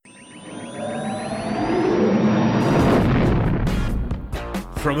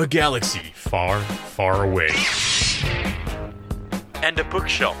from a galaxy far, far away. And a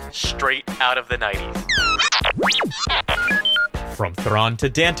bookshelf straight out of the 90s. From Thrawn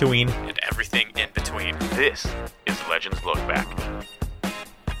to Dantooine And everything in between. This is Legends Look Back.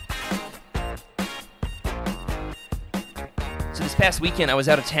 So this past weekend, I was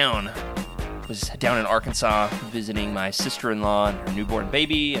out of town. I was down in Arkansas visiting my sister-in-law and her newborn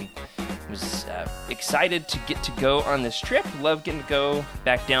baby, and was excited to get to go on this trip. Love getting to go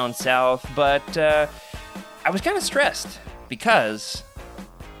back down south, but I was kind of stressed because,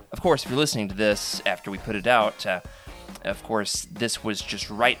 of course, if you're listening to this after we put it out, of course, this was just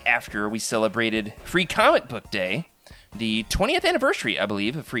right after we celebrated Free Comic Book Day, the 20th anniversary, I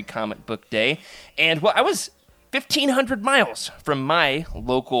believe, of Free Comic Book Day, and well, I was 1,500 miles from my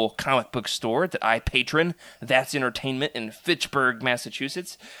local comic book store that I patron, That's Entertainment in Fitchburg,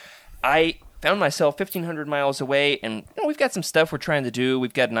 Massachusetts. I found myself 1,500 miles away, and we've got some stuff we're trying to do.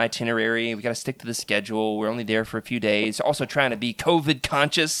 We've got an itinerary. We've got to stick to the schedule. We're only there for a few days. Also trying to be COVID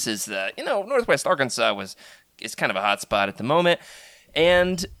conscious, as Northwest Arkansas is kind of a hot spot at the moment.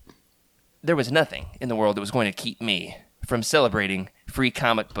 And there was nothing in the world that was going to keep me from celebrating Free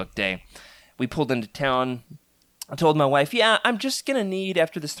Comic Book Day. We pulled into town. I told my wife, I'm just going to need,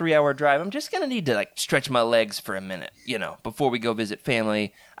 after this 3-hour drive, I'm just going to need to, stretch my legs for a minute, before we go visit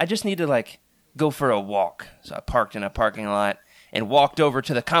family. I just need to, go for a walk. So I parked in a parking lot and walked over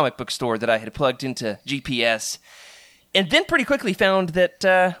to the comic book store that I had plugged into GPS. And then pretty quickly found that,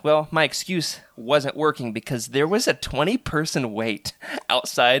 my excuse wasn't working because there was a 20-person wait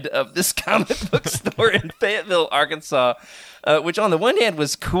outside of this comic book store in Fayetteville, Arkansas. Which on the one hand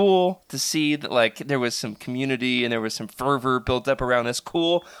was cool to see that there was some community and there was some fervor built up around this.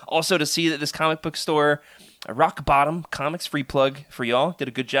 Cool also to see that this comic book store, Rock Bottom Comics, free plug for y'all, did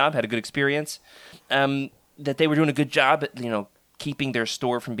a good job, had a good experience. That they were doing a good job at keeping their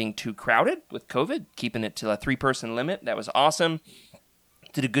store from being too crowded with COVID, keeping it to a 3-person limit. That was awesome.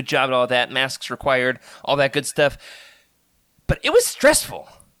 Did a good job at all that. Masks required, all that good stuff. But it was stressful.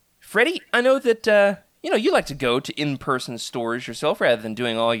 Freddie, I know that you like to go to in-person stores yourself rather than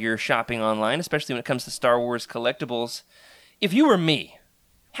doing all your shopping online, especially when it comes to Star Wars collectibles. If you were me,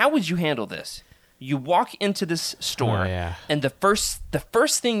 how would you handle this? You walk into this store, and the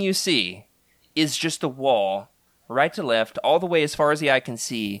first thing you see is just a wall, right to left, all the way as far as the eye can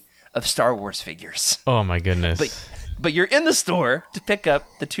see, of Star Wars figures. Oh my goodness. But you're in the store to pick up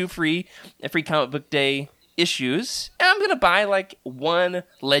the 2 free Comic Book Day issues, and I'm going to buy one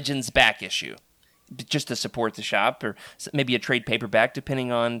Legends back issue, just to support the shop, or maybe a trade paperback,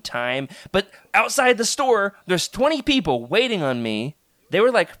 depending on time. But outside the store, there's 20 people waiting on me. They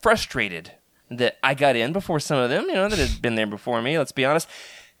were, frustrated that I got in before some of them, that had been there before me, let's be honest.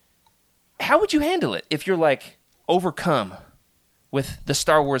 How would you handle it if you're, overcome with the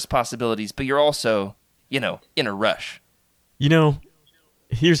Star Wars possibilities, but you're also, in a rush?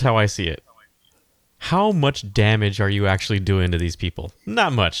 Here's how I see it. How much damage are you actually doing to these people?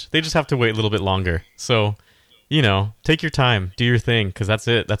 Not much. They just have to wait a little bit longer. So, take your time, do your thing, because that's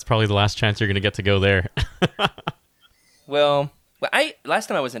it. That's probably the last chance you're going to get to go there. Well, last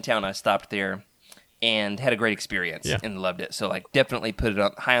time I was in town, I stopped there and had a great experience and loved it. So, definitely put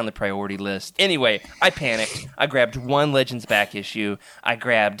it high on the priority list. Anyway, I panicked. I grabbed 1 Legends back issue. I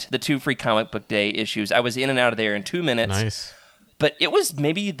grabbed the 2 free Comic Book Day issues. I was in and out of there in 2 minutes. Nice. But it was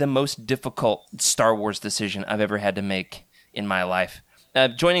maybe the most difficult Star Wars decision I've ever had to make in my life.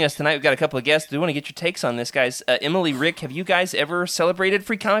 Joining us tonight, we've got a couple of guests. We want to get your takes on this, guys. Emily, Rick, have you guys ever celebrated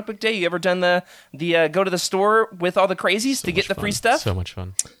Free Comic Book Day? You ever done the go to the store with all the crazies to get the free stuff? So much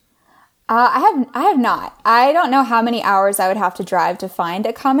fun. I have not. I don't know how many hours I would have to drive to find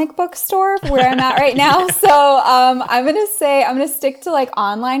a comic book store where I'm at right now. So I'm gonna stick to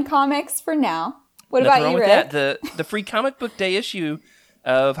online comics for now. What Nothing about wrong you, with Rick? that. The free Comic Book Day issue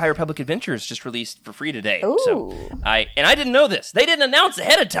of High Republic Adventures just released for free today. Ooh. So I didn't know this. They didn't announce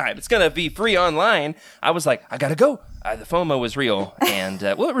ahead of time it's gonna be free online. I was like, I gotta go. The FOMO was real, and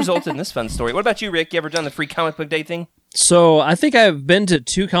it resulted in this fun story. What about you, Rick? You ever done the free Comic Book Day thing? So I think I've been to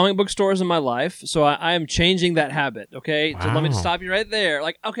 2 comic book stores in my life, so I am changing that habit, okay? Wow. So let me just stop you right there.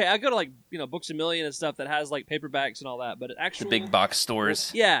 I go to Books A Million and stuff that has paperbacks and all that, but The big box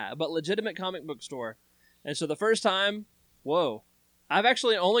stores. Yeah, but legitimate comic book store. And so the first time, I've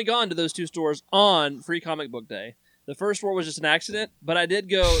actually only gone to those 2 stores on Free Comic Book Day. The first store was just an accident, but I did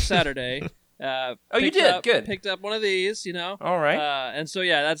go Saturday. You did? Good. Picked up one of these, All right. And so,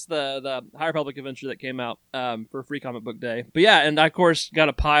 that's the High Republic Adventure that came out for Free Comic Book Day. But and I, of course, got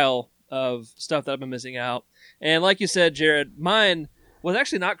a pile of stuff that I've been missing out. And like you said, Jared, mine was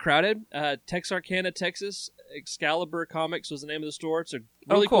actually not crowded. Texarkana, Texas. Excalibur Comics was the name of the store. It's a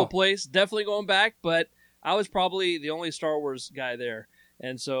really cool place. Definitely going back, but I was probably the only Star Wars guy there.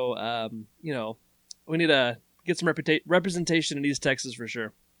 And so, we need to get some representation in East Texas for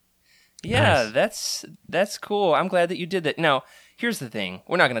sure. Yeah, Nice. that's cool. I'm glad that you did that. Now, here's the thing.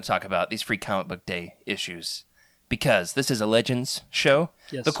 We're not going to talk about these Free Comic Book Day issues because this is a Legends show.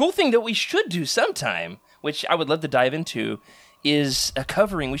 Yes. The cool thing that we should do sometime, which I would love to dive into, is a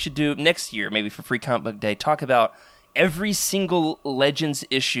covering we should do next year, maybe for Free Comic Book Day. Talk about every single Legends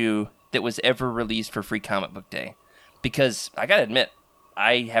issue that was ever released for Free Comic Book Day. Because I got to admit,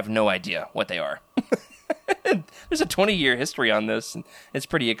 I have no idea what they are. There's a 20-year history on this, and it's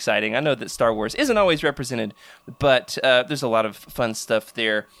pretty exciting. I know that Star Wars isn't always represented, but there's a lot of fun stuff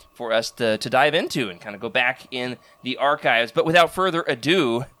there for us to dive into and kind of go back in the archives. But without further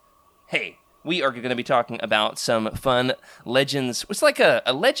ado, hey, we are going to be talking about some fun Legends. It's like a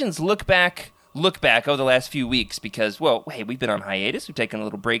Legends look back over the last few weeks because, well, hey, we've been on hiatus. We've taken a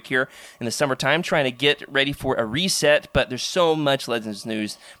little break here in the summertime trying to get ready for a reset, but there's so much Legends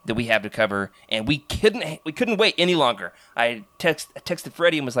news that we have to cover, and we couldn't wait any longer. I texted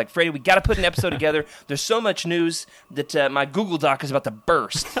Freddie and was like, Freddie, we got to put an episode together. There's so much news that my Google Doc is about to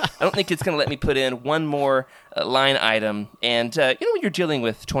burst. I don't think it's going to let me put in one more line item, and when you're dealing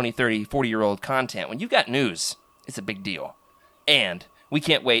with 20, 30, 40-year-old content, when you've got news, it's a big deal. And we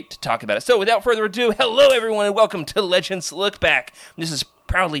can't wait to talk about it. So without further ado, hello everyone and welcome to Legends Look Back. This is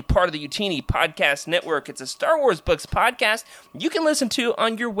proudly part of the Utini Podcast Network. It's a Star Wars books podcast you can listen to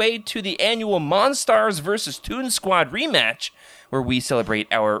on your way to the annual Monstars vs. Toon Squad rematch, where we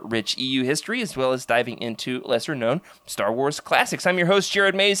celebrate our rich EU history as well as diving into lesser-known Star Wars classics. I'm your host,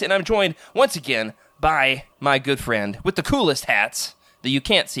 Jared Mays, and I'm joined once again by my good friend with the coolest hats that you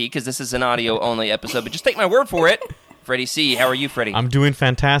can't see because this is an audio-only episode, but just take my word for it. Freddie C. How are you, Freddie? I'm doing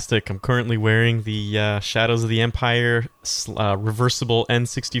fantastic. I'm currently wearing the Shadows of the Empire reversible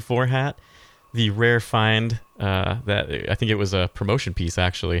N64 hat. The rare find that I think it was a promotion piece,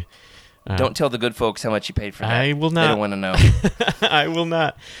 actually. Don't tell the good folks how much you paid for that. I will not. They don't want to know. I will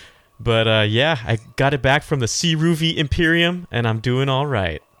not. But I got it back from the C-Ruvi Imperium, and I'm doing all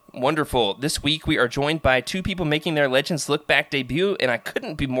right. Wonderful. This week we are joined by two people making their Legends Look Back debut, and I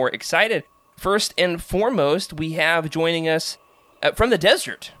couldn't be more excited. First and foremost, we have joining us from the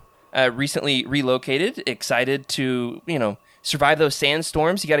desert, recently relocated, excited to, survive those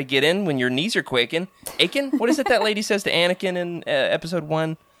sandstorms you got to get in when your knees are quaking. Aiken? What is it that lady says to Anakin in episode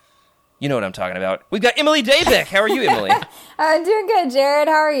 1? You know what I'm talking about. We've got Emily Daybeck. How are you, Emily? I'm doing good, Jared.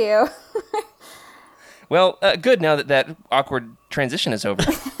 How are you? Well, good now that awkward transition is over.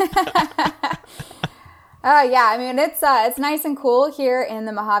 Yeah, I mean, it's nice and cool here in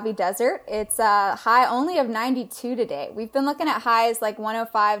the Mojave Desert. It's a high only of 92 today. We've been looking at highs like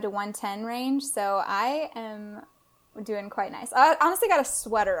 105 to 110 range, so I am doing quite nice. I honestly got a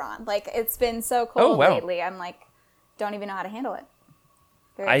sweater on. Like, it's been so cold lately. I'm like, don't even know how to handle it.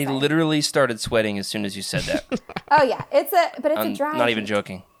 I literally started sweating as soon as you said that. Oh, yeah. It's a dry not even heat.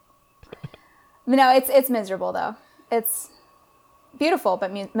 joking. No, it's miserable, though. It's beautiful,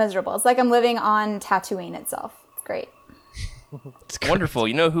 but miserable. It's like I'm living on Tatooine itself. It's great. It's wonderful.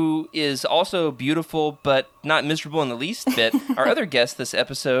 You know who is also beautiful, but not miserable in the least bit? Our other guest this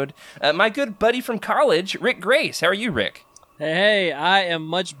episode, my good buddy from college, Rick Grace. How are you, Rick? Hey, I am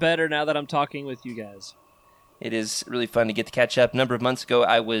much better now that I'm talking with you guys. It is really fun to get to catch up. A number of months ago,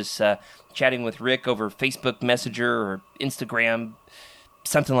 I was chatting with Rick over Facebook Messenger or Instagram,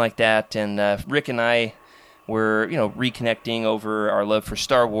 something like that, and Rick and I were, reconnecting over our love for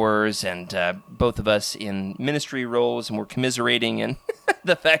Star Wars, and both of us in ministry roles, and we're commiserating and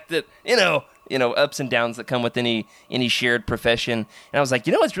the fact that, ups and downs that come with any shared profession. And I was like,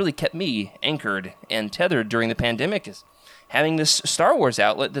 what's really kept me anchored and tethered during the pandemic is having this Star Wars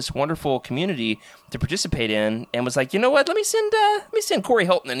outlet, this wonderful community to participate in, and was like, let me send Corey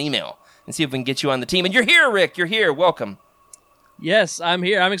Holton an email and see if we can get you on the team. And you're here, Rick. You're here. Welcome. Yes, I'm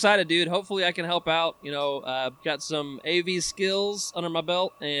here. I'm excited, dude. Hopefully I can help out. Got some AV skills under my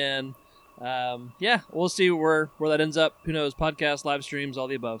belt, and we'll see where that ends up. Who knows? Podcasts, live streams, all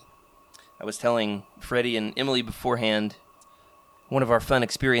the above. I was telling Freddie and Emily beforehand one of our fun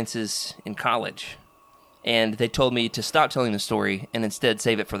experiences in college, and they told me to stop telling the story and instead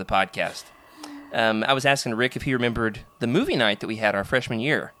save it for the podcast. I was asking Rick if he remembered the movie night that we had our freshman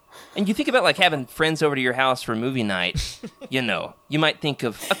year. And you think about like having friends over to your house for movie night, you might think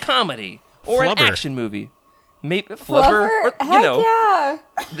of a comedy or Flubber. An action movie. Maybe Flubber. Or, Heck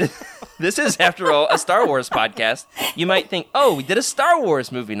yeah. This is, after all, a Star Wars podcast. You might think, we did a Star Wars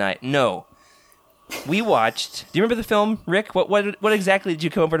movie night. No. we watched. Do you remember the film, Rick? What exactly did you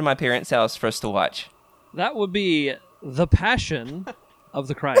come over to my parents' house for us to watch? That would be The Passion of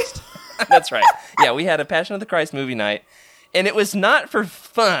the Christ. That's right. Yeah, we had a Passion of the Christ movie night, and it was not for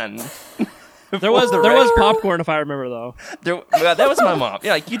fun. There was popcorn, if I remember, though. That was my mom.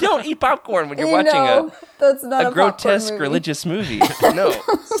 Yeah, like, you don't eat popcorn when you're watching that's not a grotesque movie. religious movie. No.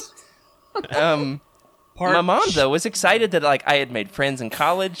 My mom, though, was excited that I had made friends in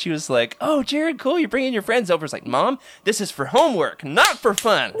college. She was like, "Oh, Jared, cool, you're bringing your friends over." It's like, "Mom, this is for homework, not for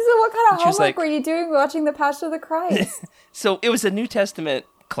fun." So what kind of homework like, were you doing watching The Passion of the Christ? So it was a New Testament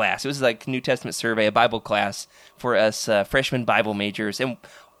class. It was like New Testament survey, a Bible class for us freshman Bible majors. And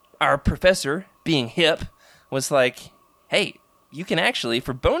our professor, being hip, was like, "Hey, you can actually,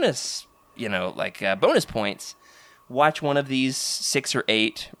 for bonus, bonus points, watch one of these 6 or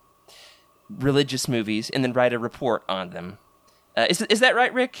 8 religious movies and then write a report on them." Is that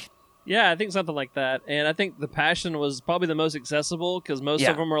right, Rick? Yeah, I think something like that. And I think The Passion was probably the most accessible because most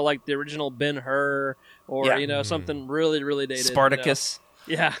of them were like the original Ben-Hur or, something really, really dated. Spartacus.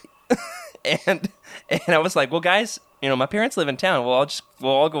 Yeah. And I was like, well, guys, my parents live in town. We'll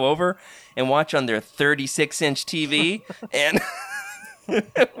all go over and watch on their 36-inch TV and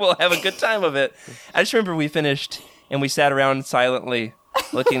we'll have a good time of it. I just remember we finished and we sat around silently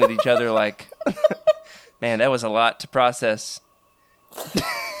looking at each other like, man, that was a lot to process.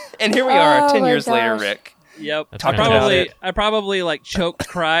 And here we are, 10 years later, Rick. Yep. That's I probably like choked,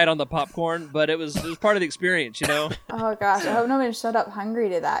 cried on the popcorn, but it was part of the experience, Oh gosh, I hope nobody showed up hungry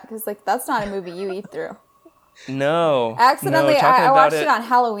to that because that's not a movie you eat through. No. Accidentally, no, I watched it on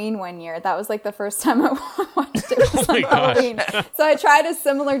Halloween one year. That was like the first time I watched it was on Halloween. So I tried a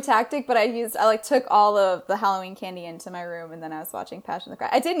similar tactic, but I took all of the Halloween candy into my room, and then I was watching Passion of the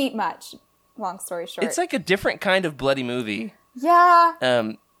Christ. I didn't eat much. Long story short, it's like a different kind of bloody movie. Yeah.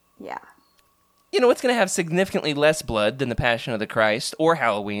 Yeah. What's going to have significantly less blood than The Passion of the Christ or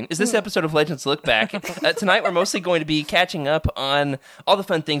Halloween is this episode of Legends Look Back. Tonight, we're mostly going to be catching up on all the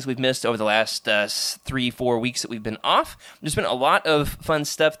fun things we've missed over the last 3-4 weeks that we've been off. There's been a lot of fun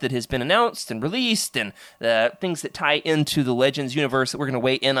stuff that has been announced and released and things that tie into the Legends universe that we're going to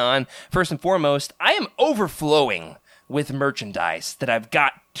weigh in on. First and foremost, I am overflowing with merchandise that I've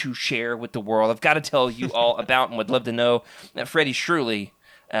got to share with the world. I've got to tell you all about and would love to know that Freddie Shirley,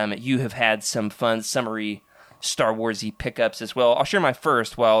 you have had some fun summary Star Wars-y pickups as well. I'll share my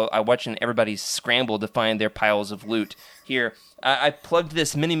first while I'm watching everybody scramble to find their piles of loot here. I plugged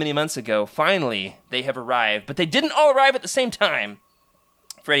this many, many months ago. Finally, they have arrived, but they didn't all arrive at the same time.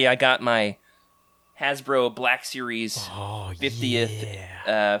 Freddie, I got my Hasbro Black Series 50th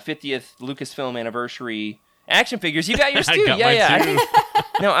Lucasfilm anniversary action figures. You got yours too. Mine too.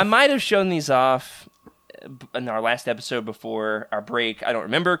 No, I might have shown these off in our last episode before our break. I don't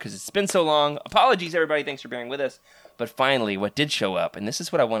remember because it's been so long. Apologies, everybody. Thanks for bearing with us. But finally, what did show up, and this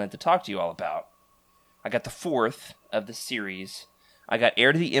is what I wanted to talk to you all about. I got the 4th of the series. I got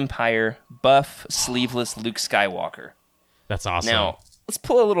Heir to the Empire, buff, sleeveless Luke Skywalker. That's awesome. Now, let's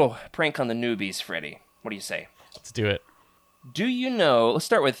pull a little prank on the newbies, Freddie. What do you say? Let's do it. Do you know? Let's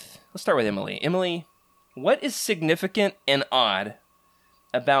start with Emily. Emily, what is significant and odd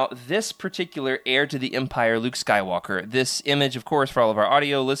about this particular Heir to the Empire Luke Skywalker? This image, of course, for all of our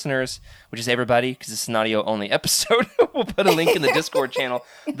audio listeners, which is everybody, because this is an audio-only episode. We'll put a link in the Discord channel.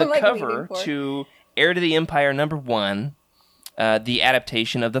 The cover to Heir to the Empire #1, the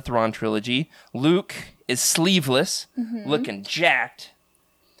adaptation of the Thrawn trilogy. Luke is sleeveless, looking jacked,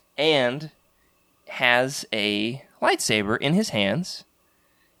 and has a lightsaber in his hands.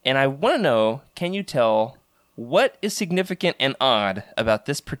 And I want to know, can you tell what is significant and odd about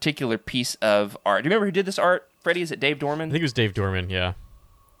this particular piece of art? Do you remember who did this art, Freddie? Is it Dave Dorman? I think it was Dave Dorman, yeah.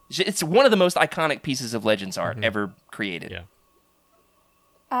 It's one of the most iconic pieces of Legends art ever created. Yeah.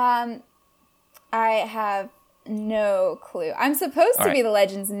 I have no clue. I'm supposed to be the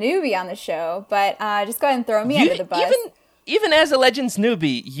Legends newbie on the show, but just go ahead and throw me under the bus. Even as a Legends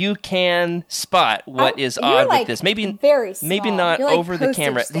newbie, you can spot what is odd with this. Maybe very small. Maybe not You're like over the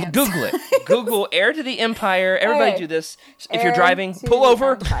camera. stamps. Google it. Google Heir to the Empire. Everybody do this. If you're driving, pull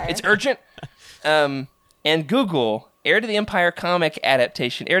over. It's urgent. And Google Heir to the Empire comic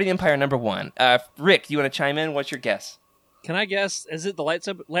adaptation. Heir to the Empire #1. Rick, do you want to chime in? What's your guess? Can I guess? Is it the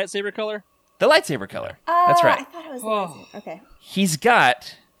lightsaber color? The lightsaber color. That's right. I thought it was the lightsaber. Okay. He's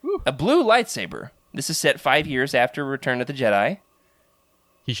got a blue lightsaber. This is set 5 years after Return of the Jedi.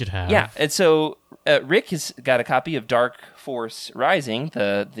 He should have. Yeah, and so Rick has got a copy of Dark Force Rising,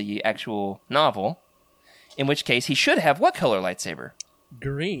 the actual novel, in which case he should have what color lightsaber?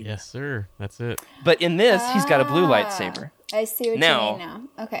 Green. Yes, sir. That's it. But in this, he's got a blue lightsaber. I see what you mean now.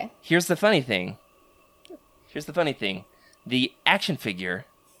 Okay. Here's the funny thing. here's the funny thing. The action figure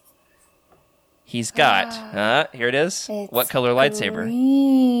he's got, here it is. What color lightsaber?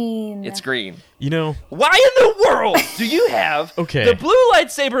 Green. It's green. You know, Why in the world do you have Okay. the blue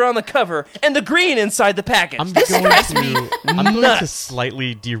lightsaber on the cover and the green inside the package? I'm This going drives me to nuts.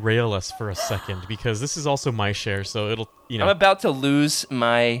 slightly derail us for a second because this is also my share, so it'll, I'm about to lose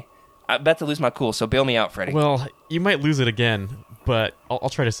my cool, so bail me out, Freddie. Well, you might lose it again, but I'll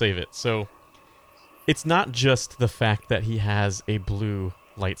try to save it. So, it's not just the fact that he has a blue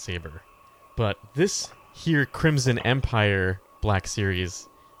lightsaber, but this here Crimson Empire Black Series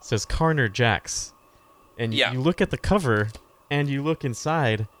says Karner Jax. And Yeah. you look at the cover, and you look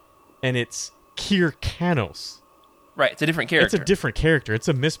inside, and it's Kir Kanos. Right, it's a different character. It's a different character. It's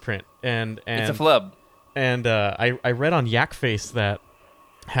a misprint. And It's a flub. And I read on Yakface that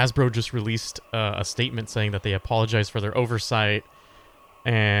Hasbro just released a statement saying that they apologize for their oversight,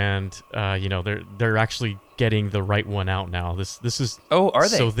 and they're actually getting the right one out now. This is Are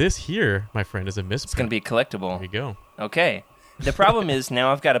they? So this here, my friend, is a misprint. It's going to be collectible. There you go. Okay. The problem is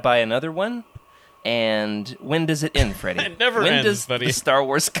now I've got to buy another one. And when does it end, Freddie? It never when ends, does buddy. the Star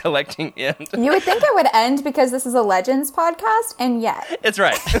Wars collecting end? You would think it would end because this is a Legends podcast, and yet It's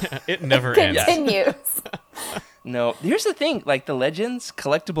right. It never ends. continues. No, here's the thing. Like, the Legends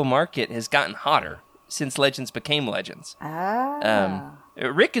collectible market has gotten hotter since Legends became Legends.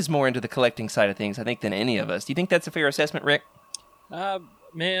 Rick is more into the collecting side of things, I think, than any of us. Do you think that's a fair assessment, Rick?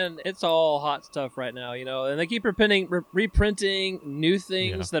 Man, it's all hot stuff right now, and they keep reprinting new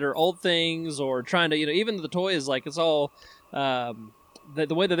things that are old things, or trying to, even the toys, like, it's all the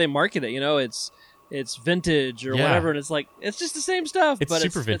way that they market it, it's vintage or whatever, and it's like, it's just the same stuff. It's but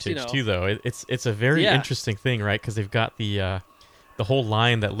super vintage too, though. It's a very interesting thing, right? Because they've got the whole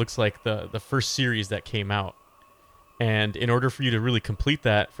line that looks like the first series that came out. And in order for you to really complete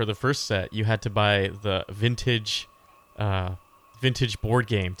that for the first set, you had to buy the vintage board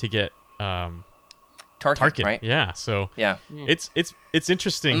game to get Tarkin, right? Yeah, so Yeah. it's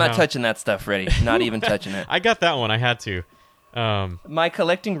interesting. I'm not how- touching that stuff, Freddie. Not even touching it. I got that one. I had to. My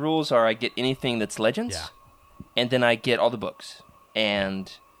collecting rules are I get anything that's Legends, and then I get all the books.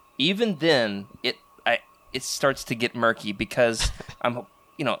 And even then, it starts to get murky because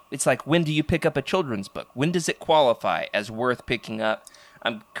it's like, when do you pick up a children's book? When does it qualify as worth picking up?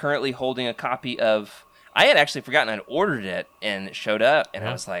 I'm currently holding a copy of... I had actually forgotten I'd ordered it, and it showed up, and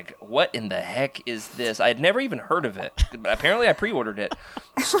I was like, what in the heck is this? I had never even heard of it, but apparently I pre-ordered it.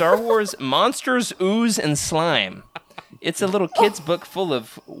 Star Wars Monsters, Ooze, and Slime. It's a little kid's book full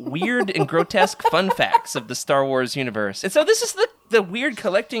of weird and grotesque fun facts of the Star Wars universe. And so this is the weird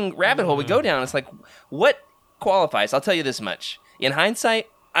collecting rabbit hole we go down. It's like, what qualifies? I'll tell you this much. In hindsight,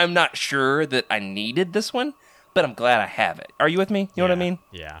 I'm not sure that I needed this one, but I'm glad I have it. Are you with me? You know what I mean?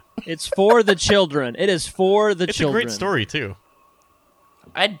 Yeah. It's for the children. It is for the It's children. a great story, too.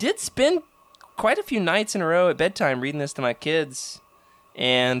 I did spend quite a few nights in a row at bedtime reading this to my kids,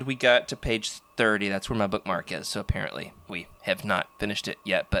 and we got to page 30. That's where my bookmark is, so apparently we have not finished it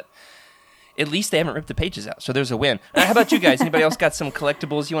yet, but at least they haven't ripped the pages out, so there's a win. How about you guys? Anybody else got some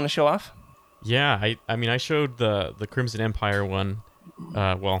collectibles you want to show off? Yeah, I mean, I showed the Crimson Empire one.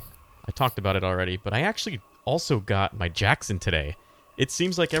 Well, I talked about it already, but I actually also got my Jackson today. It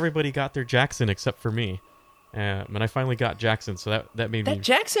seems like everybody got their Jackson except for me. And I finally got Jackson, so that made me... That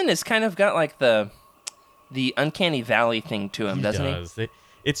Jackson has kind of got like the Uncanny Valley thing to him, doesn't he? does.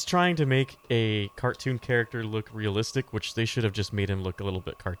 It's trying to make a cartoon character look realistic, which they should have just made him look a little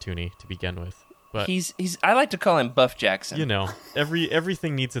bit cartoony to begin with. But He's I like to call him Buff Jackson.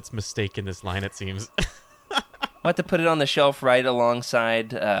 everything needs its mistake in this line, it seems. I'll have to put it on the shelf right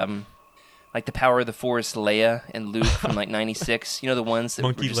alongside, like the Power of the Force Leia and Luke from like '96. You know, the ones that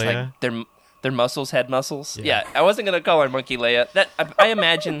Monkey were just Leia? like their muscles had muscles. Yeah. Yeah, I wasn't gonna call her Monkey Leia. That I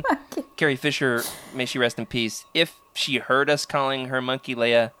imagine Carrie Fisher, may she rest in peace. If she heard us calling her Monkey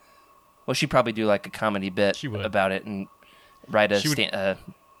Leia, well, she'd probably do like a comedy bit She would. about it and write a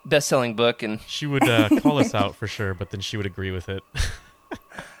best-selling book. And She would call us out for sure, but then she would agree with it.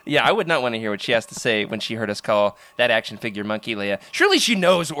 yeah, I would not want to hear what she has to say when she heard us call that action figure Monkey Leia. Surely she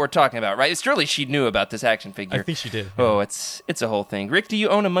knows what we're talking about, right? Surely she knew about this action figure. I think she did. Oh, it's a whole thing. Rick, do you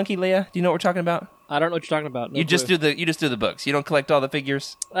own a Monkey Leia? Do you know what we're talking about? I don't know what you're talking about. No You just clue. do the books. You don't collect all the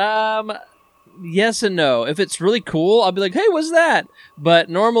figures. Yes and no. If it's really cool, I'll be like, hey, what's that? But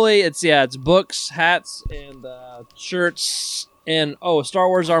normally it's books, hats, and shirts, and Star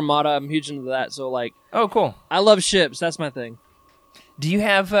Wars Armada. I'm huge into that. So like, Oh, cool. I love ships. That's my thing. Do you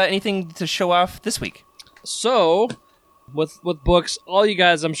have anything to show off this week? So with books, all you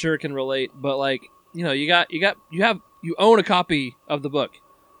guys, I'm sure, can relate. But like, you own a copy of the book.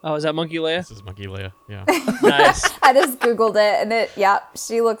 Oh, is that Monkey Leia? This is Monkey Leia. Yeah. Nice. I just Googled it, and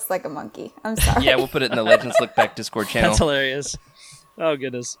she looks like a monkey. I'm sorry. Yeah, we'll put it in the Legends Look Back Discord channel. That's hilarious. Oh,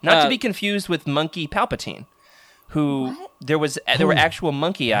 goodness. Not to be confused with Monkey Palpatine, who there were actual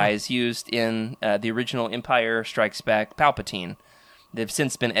monkey eyes used in the original Empire Strikes Back Palpatine. They've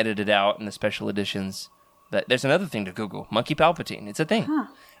since been edited out in the special editions. But there's another thing to Google: Monkey Palpatine. It's a thing.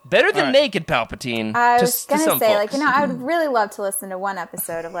 Better than naked Palpatine. I was to going some to say, folks. I would really love to listen to one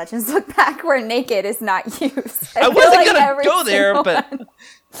episode of Legends Look Back where naked is not used. I feel wasn't like gonna every go there, single but one.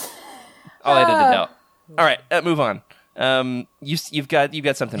 I'll edit it out. All right, move on. You've got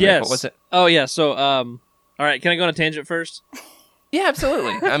something. Rick. Yes. What was it? Oh, yeah. So, all right. Can I go on a tangent first? Yeah,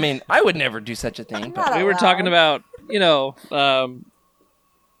 absolutely. I mean, I would never do such a thing. But Not We were allowed. talking about,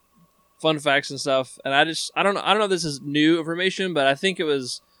 fun facts and stuff, and I don't know if this is new information, but I think it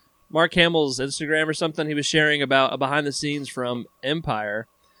was Mark Hamill's Instagram or something. He was sharing about a behind the scenes from Empire,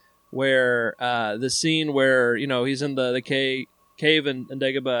 where the scene where he's in the cave in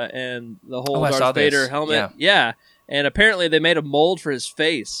Dagobah and the whole I saw Darth Vader this. helmet. Yeah, and apparently they made a mold for his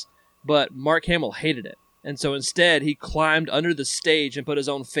face, but Mark Hamill hated it, and so instead he climbed under the stage and put his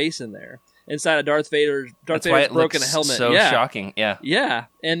own face in there. Inside of Darth Vader's That's why it broken looks helmet. so yeah. shocking. Yeah. Yeah.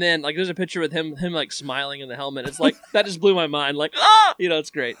 And then there's a picture with him smiling in the helmet. It's like that just blew my mind. It's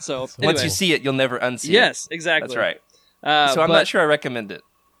great. So Once anyway. you see it, you'll never unsee it. Yes, exactly. That's right. So I'm not sure I recommend it.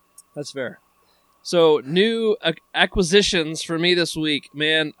 That's fair. So new acquisitions for me this week,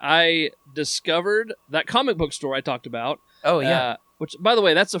 man. I discovered that comic book store I talked about. Oh yeah. Which, by the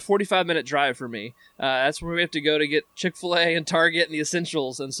way, that's a 45-minute drive for me. That's where we have to go to get Chick-fil-A and Target and the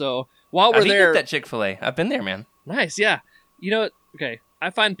essentials. And so while we're I've there, eaten at that Chick-fil-A. I've been there, man. nice, yeah. Okay. I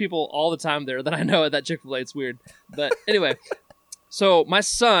find people all the time there that I know at that Chick-fil-A. It's weird, but anyway. So my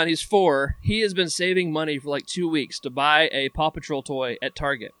son, he's 4. He has been saving money for like 2 weeks to buy a Paw Patrol toy at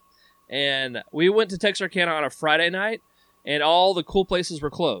Target. And we went to Texarkana on a Friday night, and all the cool places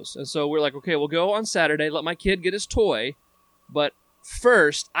were closed. And so we're like, okay, we'll go on Saturday, let my kid get his toy. But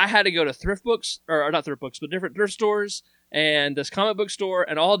first, I had to go to not thrift books, but different thrift stores and this comic book store.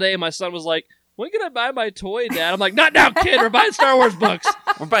 And all day, my son was like, when can I buy my toy, Dad? I'm like, not now, kid. We're buying Star Wars books.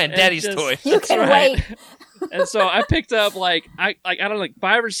 We're buying Daddy's toy. You can wait. And so I picked up I don't know,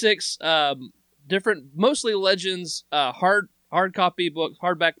 5 or 6 different, mostly Legends hard copy books,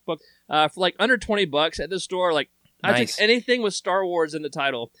 hardback books for like under $20 at this store. Like I Nice. took anything with Star Wars in the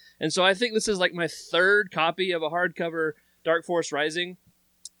title, and so I think this is like my 3rd copy of a hardcover Dark Force Rising.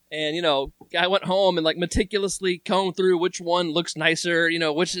 And I went home and like meticulously combed through which one looks nicer,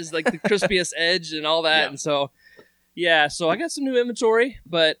 which is like the crispiest edge and all that. Yeah. And so so I got some new inventory,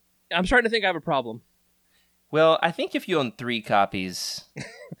 but I'm starting to think I have a problem. Well, I think if you own 3 copies,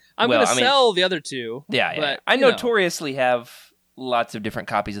 I'm Well, going to sell the other 2. yeah. But, I you know. notoriously have lots of different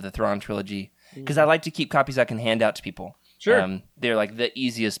copies of the Thrawn trilogy because I like to keep copies I can hand out to people. Sure. They're like the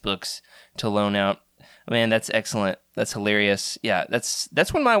easiest books to loan out. Man, that's excellent. That's hilarious. Yeah,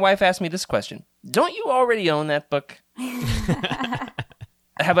 that's when my wife asked me this question. Don't you already own that book?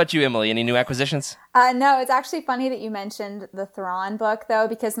 How about you, Emily? Any new acquisitions? No, it's actually funny that you mentioned the Thrawn book, though,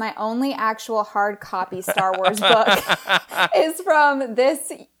 because my only actual hard copy Star Wars book is from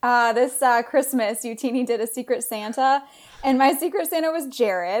this Christmas. Utini did a Secret Santa, and my Secret Santa was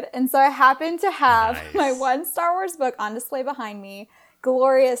Jared. And so I happened to have my one Star Wars book on display behind me,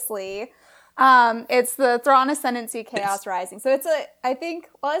 gloriously. It's the Thrawn Ascendancy Chaos Rising. So it's is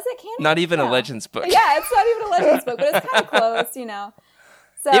it canon? Not even a No. Legends book. Yeah, it's not even a Legends book, but it's kind of close,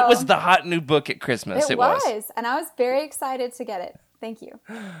 So It was the hot new book at Christmas. It was, and I was very excited to get it. Thank you.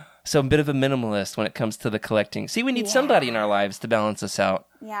 So I'm a bit of a minimalist when it comes to the collecting. See, we need somebody in our lives to balance us out.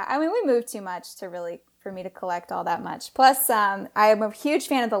 Yeah, I mean, we moved too much for me to collect all that much. Plus, I'm a huge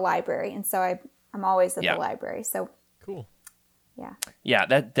fan of the library, and so I'm always at the library. So Cool. yeah. Yeah,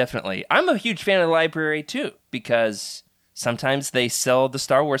 that definitely. I'm a huge fan of the library too because sometimes they sell the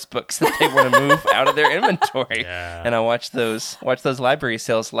Star Wars books that they want to move out of their inventory, and I watch those library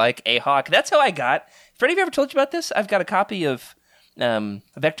sales like a hawk. That's how I got. Freddie, have I ever told you about this? I've got a copy of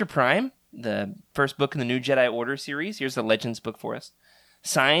Vector Prime, the first book in the New Jedi Order series. Here's the Legends book for us,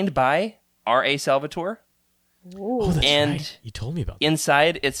 signed by R.A. Salvatore. Oh, that's And right. You told me about that.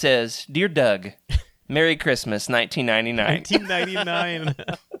 Inside it says, "Dear Doug, Merry Christmas, 1999." 1999.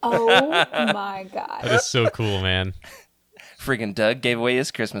 Oh my god, That is so cool, man. Friggin' Doug gave away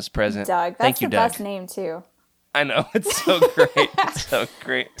his Christmas present. Doug! That's Thank you, the Doug. best name too. I know, it's so great. It's so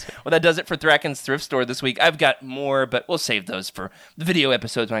great. Well, that does it for Thracken's Thrift Store this week. I've got more, but we'll save those for the video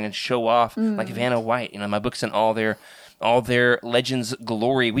episodes when I can show off, like Vanna White, my books in all their Legends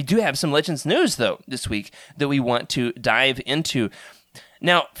glory. We do have some Legends news, though, this week that we want to dive into.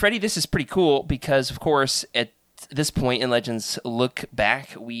 Now, Freddie, this is pretty cool because, of course, at this point in Legends Look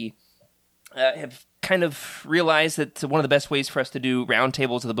Back, we have kind of realized that one of the best ways for us to do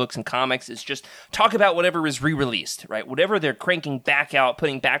roundtables of the books and comics is just talk about whatever is re-released, right? Whatever they're cranking back out,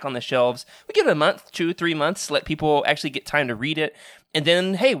 putting back on the shelves. We give it a month, 2-3 months, let people actually get time to read it. And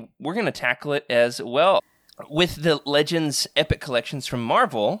then, hey, we're going to tackle it as well. With the Legends Epic Collections from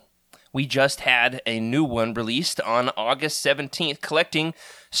Marvel, we just had a new one released on August 17th, collecting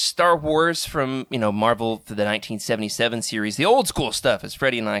Star Wars from, Marvel for the 1977 series, the old school stuff, as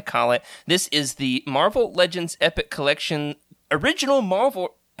Freddie and I call it. This is the Marvel Legends Epic Collection, original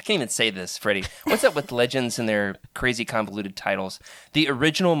Marvel. I can't even say this, Freddie. What's up with Legends and their crazy convoluted titles? The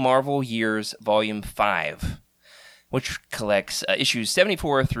original Marvel Years, Volume 5, which collects issues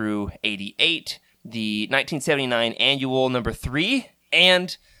 74 through 88, the 1979 annual number 3,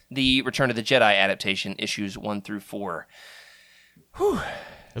 and the Return of the Jedi adaptation, issues 1 through 4. Whew.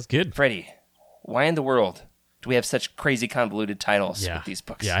 That's good. Freddie, why in the world do we have such crazy convoluted titles with these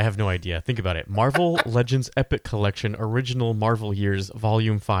books? Yeah, I have no idea. Think about it. Marvel Legends Epic Collection, Original Marvel Years,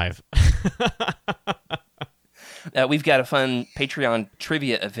 Volume 5. We've got a fun Patreon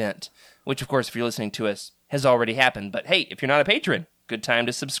trivia event, which, of course, if you're listening to us, has already happened. But hey, if you're not a patron, good time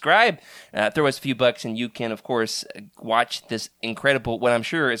to subscribe. Throw us a few bucks and you can, of course, watch this incredible, what I'm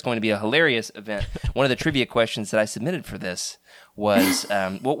sure is going to be a hilarious event. One of the trivia questions that I submitted for this was,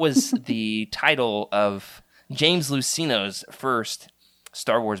 what was the title of James Luceno's first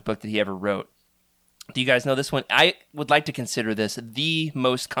Star Wars book that he ever wrote? Do you guys know this one? I would like to consider this the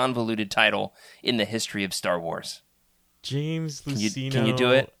most convoluted title in the history of Star Wars. James Luceno. Can you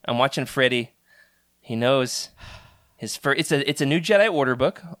do it? I'm watching Freddie. He knows. His first, it's a new Jedi Order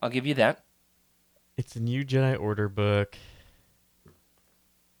book. I'll give you that. It's a new Jedi Order book.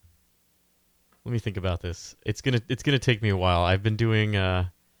 Let me think about this. It's gonna take me a while. I've been doing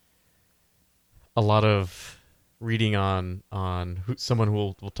a lot of reading on someone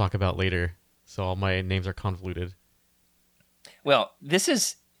who we'll talk about later. So all my names are convoluted. Well,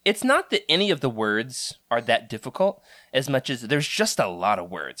 it's not that any of the words are that difficult as much as there's just a lot of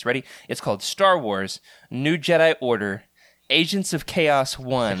words. Ready? It's called Star Wars, New Jedi Order, Agents of Chaos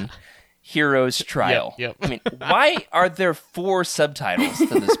 1, Hero's Trial. Yep. I mean, why are there 4 subtitles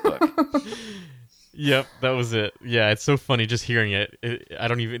to this book? Yep, that was it. Yeah, it's so funny just hearing it. I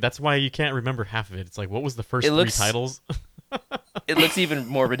don't even. That's why you can't remember half of it. It's like, what was the first 3 titles? It looks even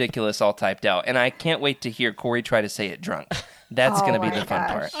more ridiculous all typed out, and I can't wait to hear Corey try to say it drunk. That's going to be the fun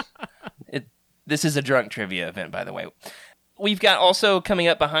part. This is a drunk trivia event, by the way. We've got also coming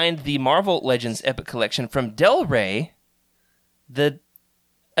up behind the Marvel Legends Epic Collection from Del Rey, the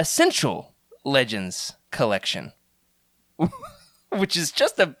Essential Legends Collection, which is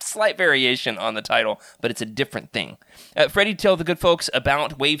just a slight variation on the title, but it's a different thing. Freddie, tell the good folks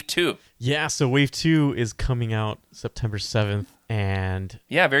about Wave 2. Yeah, so Wave 2 is coming out September 7th, and...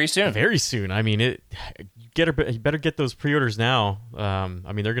 Yeah, very soon. Very soon. I mean, you better get those pre-orders now.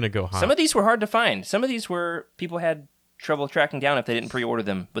 I mean, they're going to go hot. Some of these were hard to find. Some of these were people had trouble tracking down if they didn't pre-order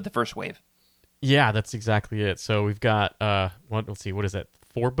them with the first wave. Yeah, that's exactly it. So we've got, let's see, what is that,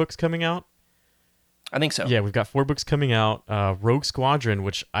 4 books coming out? I think so. Yeah, we've got 4 books coming out. Rogue Squadron,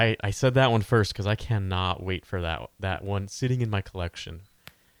 which I said that one first because I cannot wait for that one sitting in my collection.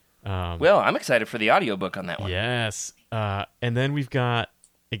 Well, I'm excited for the audiobook on that one. Yes. And then we've got,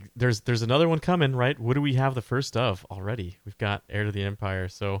 there's another one coming, right? What do we have the first of already? We've got Heir to the Empire.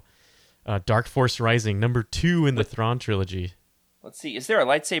 So Dark Force Rising, number 2 in the Thrawn trilogy. Let's see. Is there a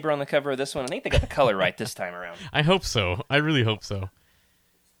lightsaber on the cover of this one? I think they got the color right this time around. I hope so. I really hope so.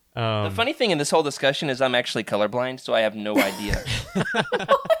 The funny thing in this whole discussion is I'm actually colorblind, so I have no idea.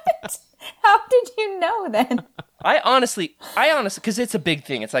 What? How did you know then? I honestly, because it's a big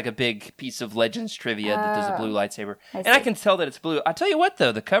thing. It's like a big piece of Legends trivia that there's a blue lightsaber. I can tell that it's blue. I'll tell you what,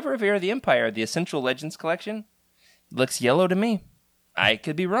 though. The cover of Heir of the Empire, the Essential Legends Collection, looks yellow to me. I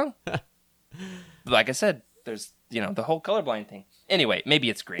could be wrong. Like I said, there's, the whole colorblind thing. Anyway, maybe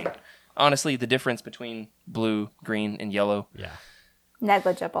it's green. Honestly, the difference between blue, green, and yellow... Yeah.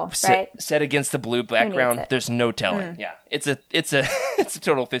 Negligible, right? Set against the blue background, there's no telling. Yeah, it's a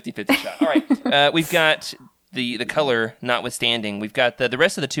total 50-50 shot. All right, we've got the color notwithstanding. We've got the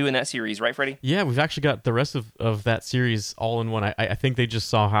rest of the 2 in that series, right, Freddie? Yeah, we've actually got the rest of that series all in one. I think they just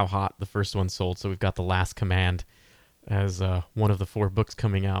saw how hot the first one sold, so we've got The Last Command as one of the 4 books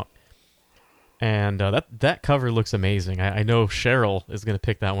coming out. And that cover looks amazing. I know Cheryl is going to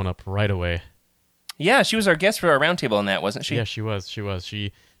pick that one up right away. Yeah, she was our guest for our roundtable on that, wasn't she? Yeah, she was.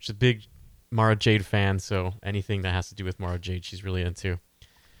 She's a big Mara Jade fan, so anything that has to do with Mara Jade, she's really into.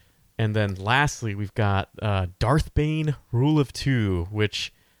 And then lastly, we've got Darth Bane Rule of Two,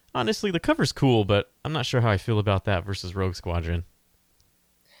 which honestly the cover's cool, but I'm not sure how I feel about that versus Rogue Squadron.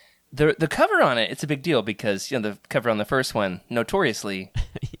 The cover on it, it's a big deal because the cover on the first one, notoriously,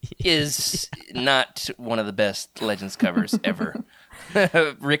 is not one of the best Legends covers ever.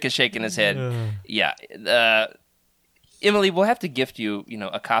 Rick is shaking his head. Yeah. Emily, we'll have to gift you,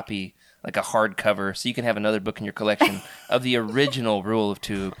 a copy, like a hardcover, so you can have another book in your collection of the original Rule of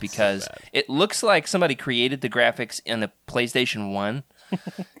Two, because it looks like somebody created the graphics in the PlayStation 1,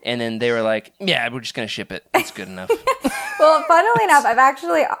 and then they were like, yeah, we're just going to ship it. It's good enough. Well, funnily enough,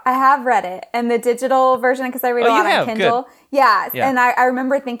 I have read it, and the digital version, because I read a lot on Kindle. Good. Yeah, and I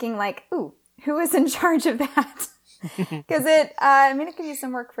remember thinking like, ooh, who is in charge of that? Because it could use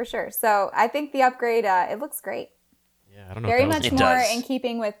some work for sure. So I think the upgrade, it looks great. Yeah, I don't know. Very much more in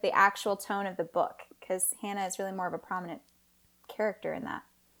keeping with the actual tone of the book, because Hannah is really more of a prominent character in that.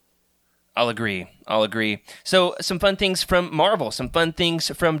 I'll agree. So some fun things from Marvel, some fun things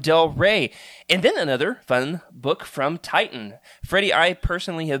from Del Rey, and then another fun book from Titan. Freddie, I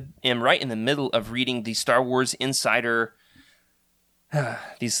personally am right in the middle of reading the Star Wars Insider,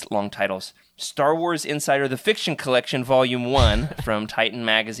 these long titles, Star Wars Insider, The Fiction Collection, Volume 1 from Titan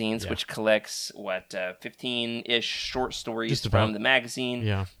Magazines, which collects, 15-ish short stories from the magazine.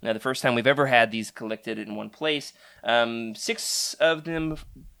 Yeah. Now, the first time we've ever had these collected in one place. 6 of them,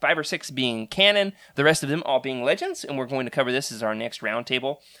 5 or 6 being canon, the rest of them all being legends, and we're going to cover this as our next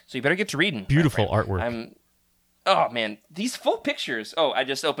roundtable. So you better get to reading. Beautiful artwork. Oh, man, these full pictures. Oh, I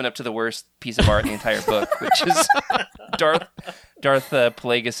just opened up to the worst piece of art in the entire book, which is Darth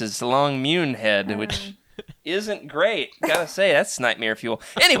Plagueis' long Mune head, which isn't great. Gotta say, that's nightmare fuel.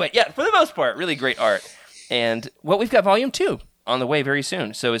 Anyway, yeah, for the most part, really great art. And, we've got Volume 2 on the way very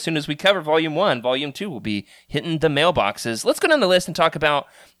soon. So as soon as we cover Volume 1, Volume 2 will be hitting the mailboxes. Let's go down the list and talk about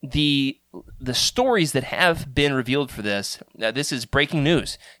the stories that have been revealed for this. This is breaking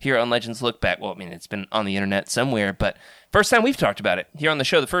news here on Legends Look Back. Well, it's been on the internet somewhere, but first time we've talked about it here on the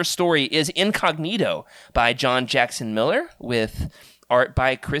show. The first story is Incognito by John Jackson Miller with art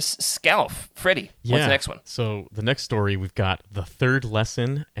by Chris Scalf. Freddie, what's the next one? So the next story, we've got The Third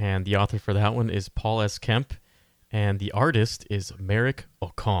Lesson, and the author for that one is Paul S. Kemp, and the artist is Merrick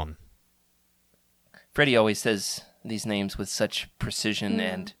Ocon. Freddie always says these names with such precision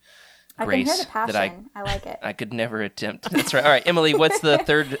and grace. I can hear the passion. I like it. I could never attempt. That's right. All right, Emily, what's the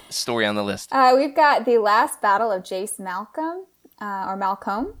third story on the list? We've got The Last Battle of Jace Malcolm, or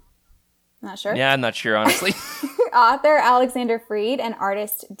Malcolm. Not sure. Yeah, I'm not sure, honestly. Author Alexander Freed and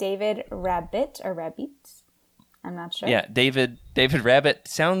artist David Rabbit, or Rabbit. I'm not sure. Yeah, David Rabbit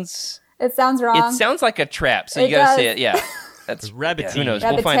sounds... It sounds wrong. It sounds like a trap, so you got to say it. Yeah. That's Rabbit. Yeah, who knows?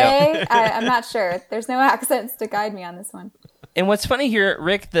 Rabbit. We'll find out. I'm not sure. There's no accents to guide me on this one. And what's funny here,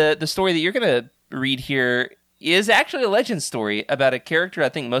 Rick, the story that you're going to read here is actually a legend story about a character I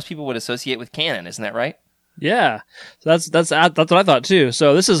think most people would associate with canon. Isn't that right? Yeah, so that's what I thought too.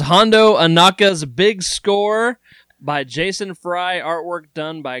 So this is Hondo Anaka's Big Score by Jason Fry, artwork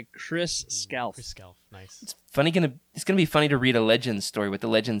done by Chris Scalf. Chris Scalf, nice. It's gonna be funny to read a Legends story with the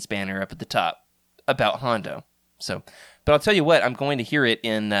Legends banner up at the top about Hondo. So, but I'll tell you what, I'm going to hear it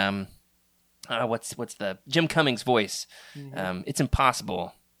in what's the Jim Cummings voice. Mm-hmm. It's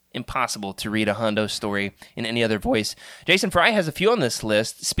impossible to read a Hondo story in any other voice. Jason Fry has a few on this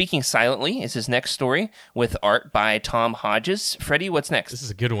list. Speaking Silently is his next story with art by Tom Hodges. Freddie, what's next? This is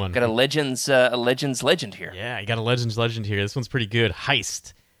a good one. Got a Legends legend here. Yeah, you got a Legends legend here. This one's pretty good.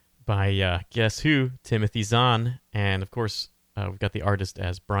 Heist by guess who? Timothy Zahn, and of course we've got the artist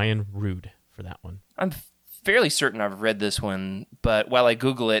as Brian Rude for that one. I'm fairly certain I've read this one, but while I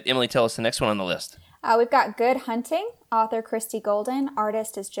Google it, Emily, tell us the next one on the list. We've got Good Hunting, author Christy Golden,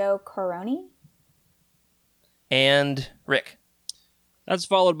 artist is Joe Coroni. And Rick. That's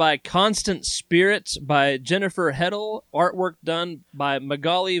followed by Constant Spirits by Jennifer Heddle, artwork done by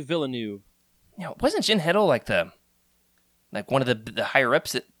Magali Villeneuve. Wasn't Jen Heddle like one of the higher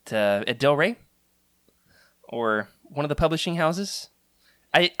ups at Del Rey, or one of the publishing houses?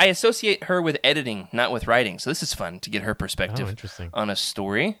 I associate her with editing, not with writing. So this is fun to get her perspective on a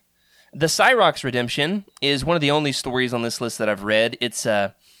story. The Cyrox Redemption is one of the only stories on this list that I've read. It's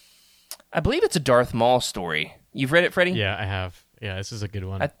I believe it's a Darth Maul story. You've read it, Freddie? Yeah, I have. Yeah, this is a good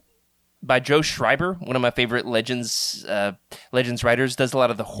one. By Joe Schreiber, one of my favorite Legends writers, does a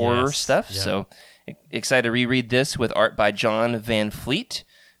lot of the horror stuff. Yeah. So excited to reread this with art by John Van Fleet.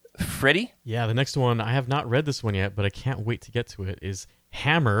 Freddie? Yeah, the next one, I have not read this one yet, but I can't wait to get to it, is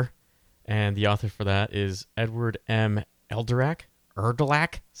Hammer, and the author for that is Edward M.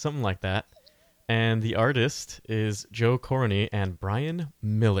 Erdelac, something like that. And the artist is Joe Coroni and Brian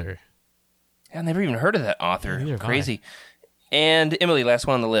Miller. I've never even heard of that author. Neither have Crazy. And Emily, last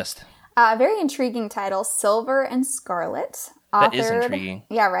one on the list. Very intriguing title, Silver and Scarlet. That is intriguing.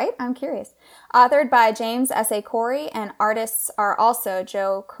 Yeah, right? I'm curious. Authored by James S.A. Corey, and artists are also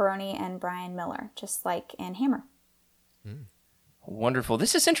Joe Coroni and Brian Miller, just like in Hammer. Wonderful.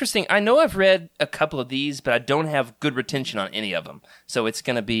 This is interesting. I know I've read a couple of these, but I don't have good retention on any of them. So it's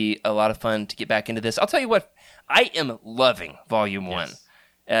going to be a lot of fun to get back into this. I'll tell you what, I am loving Volume 1.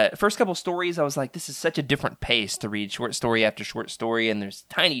 First couple stories, I was like, this is such a different pace to read short story after short story, and there's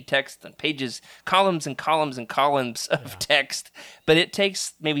tiny text and pages, columns and columns and columns of text, but it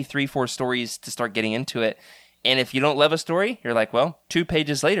takes maybe 3-4 stories to start getting into it. And if you don't love a story, you're like, well, 2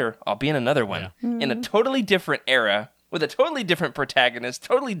 pages later, I'll be in another one in a totally different era with a totally different protagonist,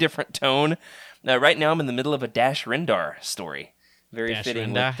 totally different tone. Right now, I'm in the middle of a Dash Rendar story. Very Dash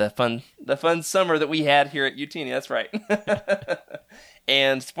fitting Rendar. with the fun summer that we had here at UTini. That's right.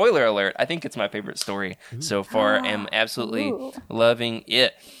 And spoiler alert, I think it's my favorite story so far. I'm absolutely loving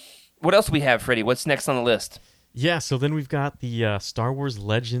it. What else do we have, Freddie? What's next on the list? Yeah, so then we've got the Star Wars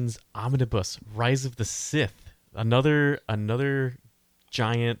Legends Omnibus, Rise of the Sith. Another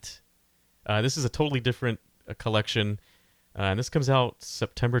giant. This is a totally different collection, and this comes out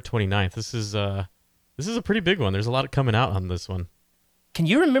September 29th. This is a pretty big one. There's a lot coming out on this one. Can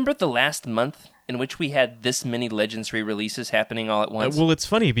you remember the last month in which we had this many Legends re-releases happening all at once? Well, it's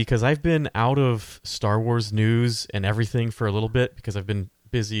funny because I've been out of Star Wars news and everything for a little bit because I've been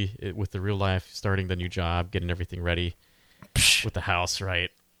busy with the real life, starting the new job, getting everything ready with the house, right?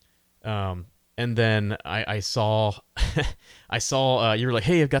 And then I saw you were like,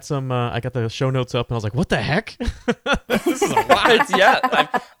 hey, I got the show notes up, and I was like, what the heck? This is a lot.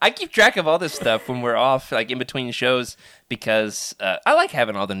 Yeah, I keep track of all this stuff when we're off, like in between shows, because I like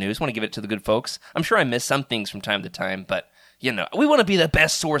having all the news. Want to give it to the good folks. I'm sure I miss some things from time to time, but we want to be the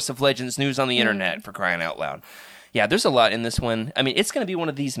best source of Legends news on the internet, for crying out loud. Yeah, there's a lot in this one. I mean, it's going to be one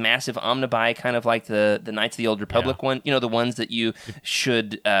of these massive omnibuy, kind of like the Knights of the Old Republic one. The ones that you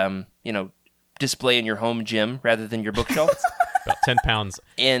should, display in your home gym rather than your bookshelf. About 10 pounds.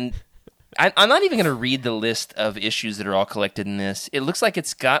 And I'm not even going to read the list of issues that are all collected in this. It looks like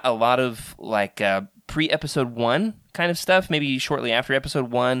it's got a lot of pre-episode 1 kind of stuff, maybe shortly after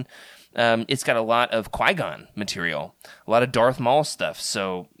episode 1. It's got a lot of Qui-Gon material, a lot of Darth Maul stuff.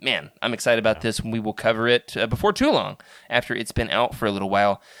 So, man, I'm excited about this. We will cover it before too long, after it's been out for a little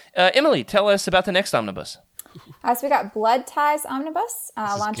while. Emily, tell us about the next omnibus. So we got Blood Ties Omnibus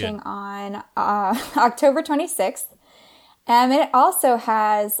launching on October 26th. And it also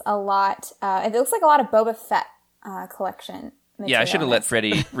has a lot, it looks like a lot of Boba Fett collection. Yeah, I should have let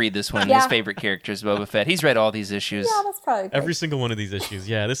Freddie read this one. His favorite character is Boba Fett. He's read all these issues. Yeah, that's probably good. Every single one of these issues.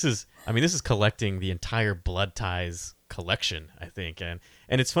 Yeah, this is collecting the entire Blood Ties collection, I think. And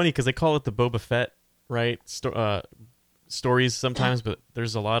it's funny because they call it the Boba Fett, right? Stories sometimes, but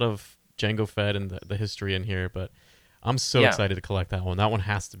there's a lot of Jango Fett and the history in here. But I'm so excited to collect that one. That one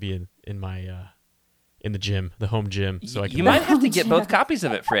has to be in my in the gym, the home gym. So you might have to get both copies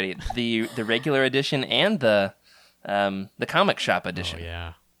of it, Freddie. The regular edition and the comic shop edition. Oh,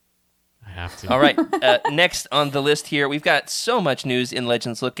 yeah. I have to. All right. Next on the list here, we've got so much news in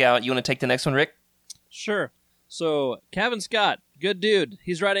Legends Lookout. You want to take the next one, Rick? Sure. So, Kevin Scott, good dude.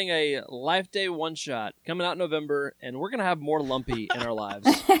 He's writing a Life Day one-shot coming out in November, and we're going to have more Lumpy in our lives.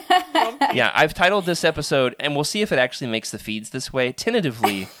 Yeah, I've titled this episode, and we'll see if it actually makes the feeds this way.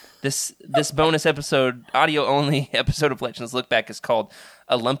 Tentatively, this bonus episode, audio-only episode of Legends Look Back is called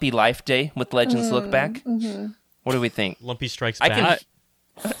A Lumpy Life Day with Legends Look Back. Mm-hmm. What do we think? Lumpy Strikes Back.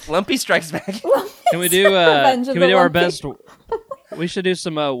 Lumpy Strikes Back. Can we do our best? We should do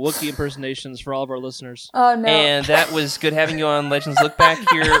some Wookiee impersonations for all of our listeners. Oh, no. And that was good having you on Legends Look Back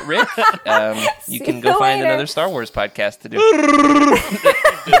here, Rick. You can go find another Star Wars podcast to do.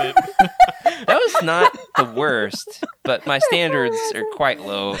 That was not the worst, but my standards are quite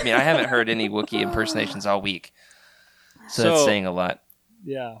low. I mean, I haven't heard any Wookiee impersonations all week. So that's saying a lot.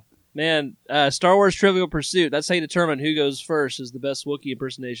 Yeah. Man, Star Wars Trivial Pursuit. That's how you determine who goes first is the best Wookiee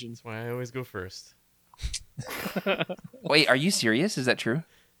impersonation. That's why I always go first. Wait, are you serious? Is that true?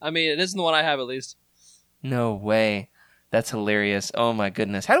 I mean, it isn't the one I have, at least. No way. That's hilarious. Oh, my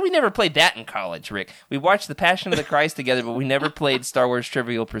goodness. How did we never play that in college, Rick? We watched The Passion of the Christ together, but we never played Star Wars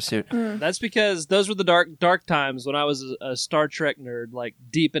Trivial Pursuit. That's because those were the dark times when I was a Star Trek nerd, like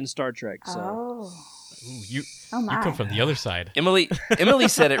deep in Star Trek. So. Oh. Ooh, you come from the other side. Emily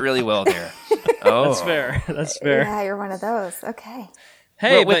said it really well there. Oh, That's fair. That's fair. Yeah, you're one of those. Okay.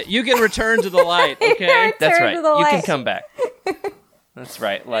 Hey, but you can return to the light, okay? That's right. You can come back. That's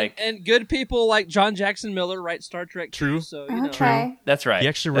right. Like, and good people like John Jackson Miller write Star Trek. True. Too, so you know. Okay. that's right. He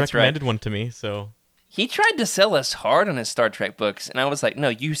actually That's recommended right. one to me, so He tried to sell us hard on his Star Trek books, and I was like, no,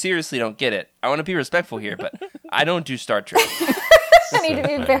 you seriously don't get it. I want to be respectful here, but I don't do Star Trek. I need to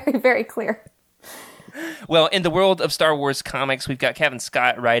be very, very clear. Well, in the world of Star Wars comics, we've got Kevin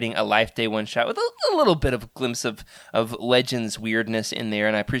Scott writing a Life Day one-shot with a little bit of a glimpse of Legends weirdness in there,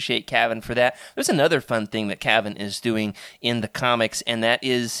 and I appreciate Kevin for that. There's another fun thing that Kevin is doing in the comics, and that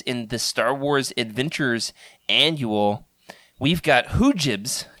is in the Star Wars Adventures Annual. We've got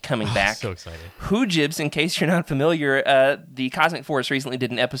Hoojibs coming back. so excited. Hoojibs, in case you're not familiar, the Cosmic Force recently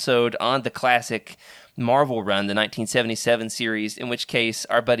did an episode on the classic Marvel run, the 1977 series, in which case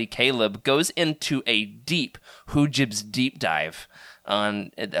our buddy Caleb goes into a deep Hoojibs deep dive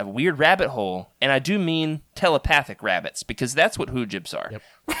on a weird rabbit hole, and I do mean telepathic rabbits, because that's what Hoojibs are.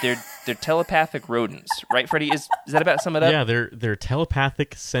 Yep. They're telepathic rodents, right, Freddie? Is that about sum it up? yeah, they're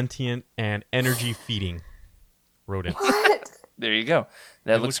telepathic, sentient, and energy feeding rodents. There you go.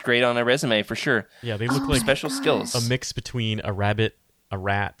 That looks great on a resume for sure. Yeah, they look like Special skills. a mix between a rabbit, a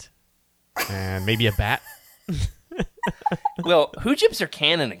rat, and maybe a bat. Well, Hoojibs are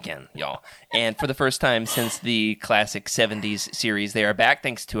canon again, y'all. And for the first time since the classic 70s series, they are back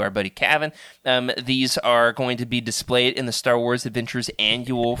thanks to our buddy Kevin. These are going to be displayed in the Star Wars Adventures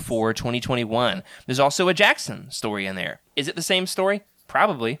Annual for 2021. There's also a Jackson story in there. Is it the same story?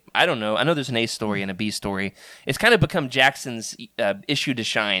 Probably. I don't know. I know there's an A story and a B story. It's kind of become Jackson's issue to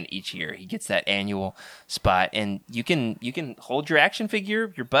shine each year. He gets that annual spot, and you can hold your action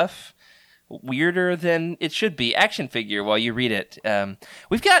figure, your buff, weirder than it should be action figure while you read it.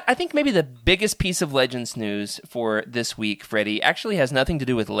 We've got, I think, maybe the biggest piece of Legends news for this week, Freddie, actually has nothing to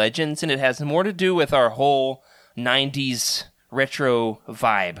do with Legends, and it has more to do with our whole 90s retro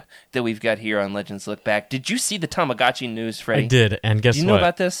vibe that we've got here on Legends Look Back. Did you see the Tamagotchi news, Freddie? I did, and guess what? Do you know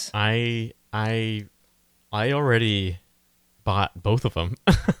about this? I already bought both of them.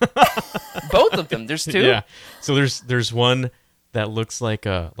 Both of them. There's two? Yeah. So there's one that looks like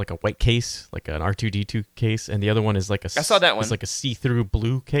a white case, like an R2D2 case, and the other one is like I saw that one. It's like a see-through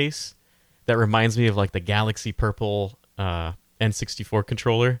blue case that reminds me of like the Galaxy Purple N64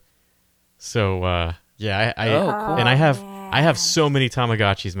 controller. So yeah, cool. And I have so many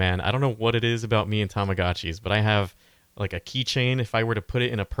Tamagotchis, man. I don't know what it is about me and Tamagotchis, but I have like a keychain. If I were to put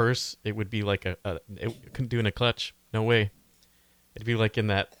it in a purse, it would be like it couldn't do in a clutch. No way. It'd be like in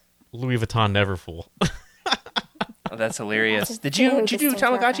that Louis Vuitton Neverfull. Oh, that's hilarious. That's a Did you very do distinct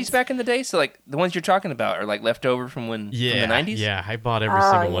Tamagotchis reference. back in the day? So like the ones you're talking about are like left over from from the 90s? Yeah, I bought every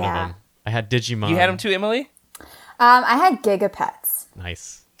Oh, single one of yeah. them. I had Digimon. You had them too, Emily? I had Gigapets.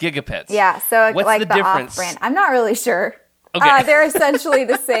 Nice. Gigapets. Yeah, so What's like the the difference? off-brand. I'm not really sure. Okay. They're essentially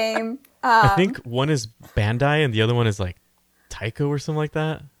the same. I think one is Bandai and the other one is like Tyco or something like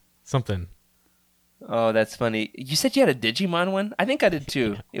that. Something. Oh, that's funny. You said you had a Digimon one? I think I did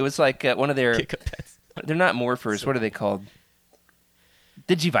too. It was like one of their... Gigapets. They're not morphers. What are they called?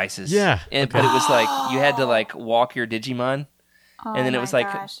 Digivices. Yeah, But it was like you had to like walk your Digimon. Oh And then it my was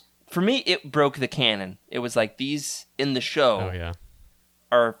like... gosh. For me, it broke the canon. It was like these in the show Oh yeah.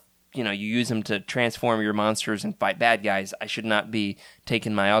 are... You know, you use them to transform your monsters and fight bad guys. I should not be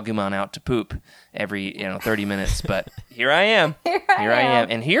taking my Agumon out to poop every 30 minutes. But here I am. Here I am.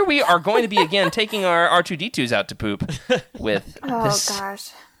 And here we are going to be again taking our R2D2s out to poop with Oh this. gosh.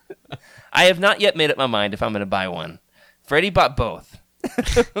 I have not yet made up my mind if I'm going to buy one. Freddie bought both.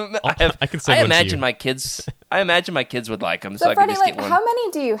 I can send I one to imagine you. my kids. I imagine my kids would like them, so So I could Freddie, just like, get one. how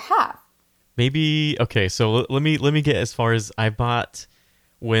many do you have? Maybe okay. So let me get as far as I bought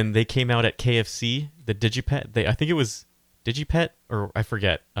when they came out at KFC. The Digipet. I think it was Digipet or I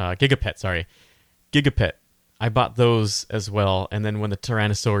forget. Gigapet. Sorry, Gigapet. I bought those as well. And then when the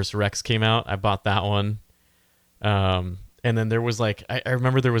Tyrannosaurus Rex came out, I bought that one. And then there was like I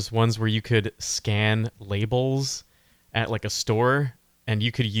remember there was ones where you could scan labels at like a store, and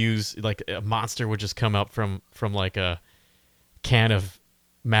you could use like a monster would just come up from like a can of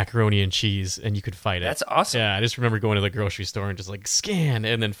macaroni and cheese, and you could fight it. That's awesome. Yeah, I just remember going to the grocery store and just like scan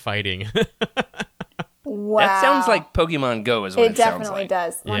and then fighting. Wow. That sounds like Pokemon Go, is what It it, sounds definitely like.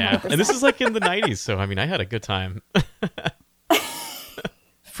 does. 100%. Yeah, and this is like in the 90s, so I mean, I had a good time.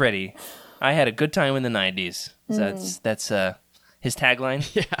 Freddie, I had a good time in the 90s. That's his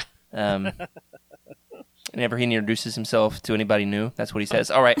tagline. Yeah. Whenever he introduces himself to anybody new, that's what he says.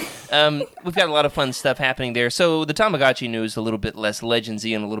 All right. We've got a lot of fun stuff happening there. So the Tamagotchi news, a little bit less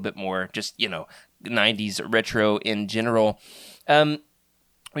Legendsy and a little bit more just, 90s retro in general.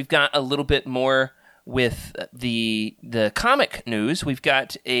 We've got a little bit more with the comic news. We've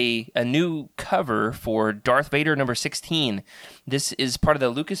got a new cover for Darth Vader number 16. This is part of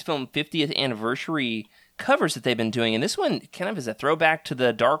the Lucasfilm 50th anniversary covers that they've been doing, and this one kind of is a throwback to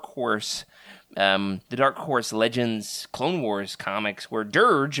the Dark Horse Legends Clone Wars comics, where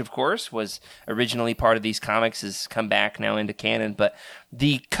Dirge, of course, was originally part of these comics, has come back now into canon. But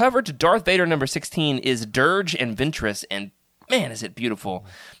the cover to Darth Vader number 16 is Dirge and Ventress, and man, is it beautiful.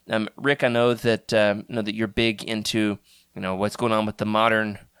 Rick, I know that you're big into what's going on with the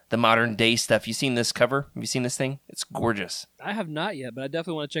modern day stuff. You seen this cover? Have you seen this thing? It's gorgeous. I have not yet, but I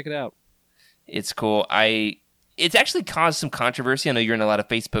definitely want to check it out. It's cool. It's actually caused some controversy. I know you're in a lot of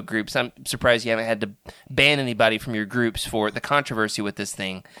Facebook groups. I'm surprised you haven't had to ban anybody from your groups for the controversy with this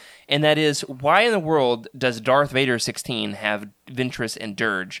thing. And that is, why in the world does Darth Vader 16 have Ventress and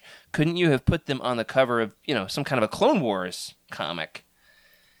Dirge? Couldn't you have put them on the cover of, some kind of a Clone Wars comic?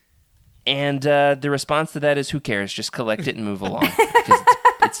 And the response to that is, who cares? Just collect it and move along. Because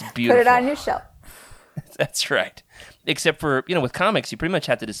it's beautiful. Put it on your shelf. That's right. Except for, with comics, you pretty much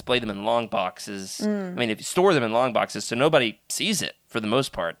have to display them in long boxes. I mean, if you store them in long boxes so nobody sees it, for the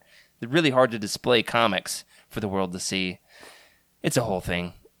most part. They're really hard to display comics for the world to see. It's a whole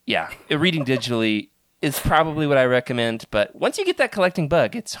thing. Yeah, reading digitally is probably what I recommend, but once you get that collecting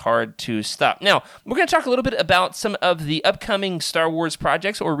bug, it's hard to stop. Now, we're going to talk a little bit about some of the upcoming Star Wars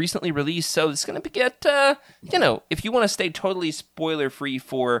projects or recently released, so it's going to get, if you want to stay totally spoiler-free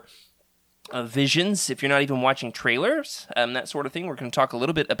for Visions, if you're not even watching trailers, that sort of thing. We're going to talk a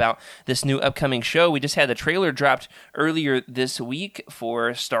little bit about this new upcoming show. We just had the trailer dropped earlier this week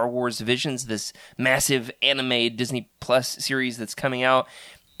for Star Wars Visions, this massive anime Disney Plus series that's coming out.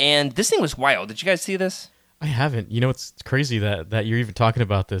 And this thing was wild. Did you guys see this? I haven't. It's crazy that you're even talking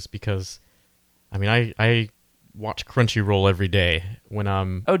about this because, I watch Crunchyroll every day when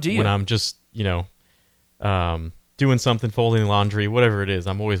I'm when I'm just doing something, folding laundry, whatever it is.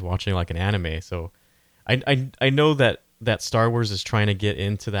 I'm always watching like an anime. So I know that Star Wars is trying to get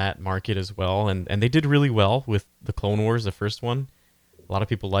into that market as well, and they did really well with the Clone Wars, the first one. A lot of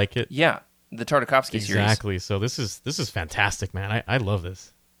people like it. Yeah, the Tartakovsky series. Exactly. So this is fantastic, man. I love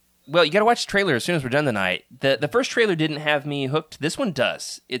this. Well, you got to watch the trailer as soon as we're done tonight. The first trailer didn't have me hooked. This one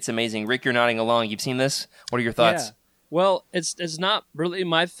does. It's amazing. Rick, you're nodding along. You've seen this? What are your thoughts? Yeah. Well, it's not really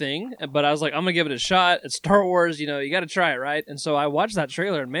my thing, but I was like, I'm going to give it a shot. It's Star Wars, you got to try it, right? And so I watched that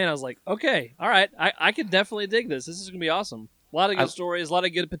trailer, and man, I was like, okay, all right, I could definitely dig this. This is going to be awesome. A lot of good stories, a lot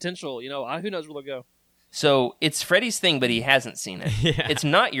of good potential. Who knows where they'll go. So it's Freddie's thing, but he hasn't seen it. Yeah. It's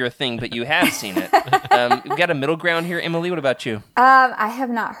not your thing, but you have seen it. We've got a middle ground here. Emily, what about you? I have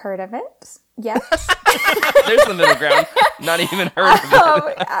not heard of it yet. There's the middle ground. Not even heard of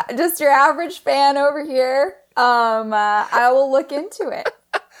it. Just your average fan over here. I will look into it.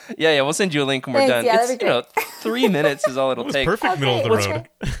 Yeah, we'll send you a link when we're done. Yeah, it's 3 minutes is all it'll take. Perfect middle of the road.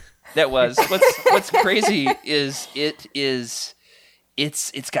 That was. What's crazy is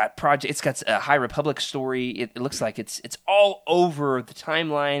it's got it's got a High Republic story. It looks like it's all over the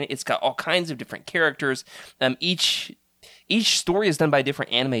timeline. It's got all kinds of different characters. Each story is done by a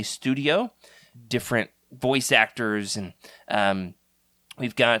different anime studio, different voice actors, and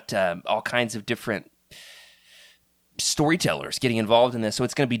we've got all kinds of different storytellers getting involved in this, so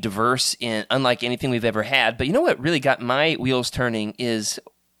it's going to be diverse in unlike anything we've ever had. But you know what really got my wheels turning is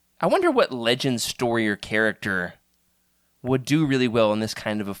I wonder what legend story or character would do really well in this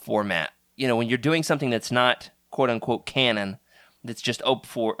kind of a format. When you're doing something that's not quote unquote canon, that's just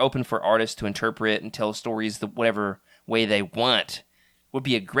open for artists to interpret and tell stories the whatever way they want, would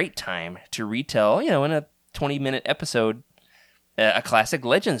be a great time to retell, in a 20-minute episode, a classic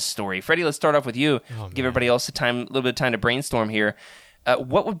Legends story. Freddie, let's start off with you. Give everybody else a little bit of time to brainstorm here.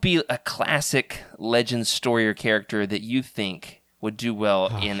 What would be a classic Legends story or character that you think would do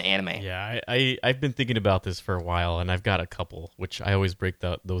well in anime? Yeah, I've been thinking about this for a while, and I've got a couple, which I always break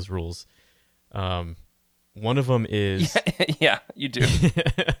those rules. One of them is... Yeah, you do.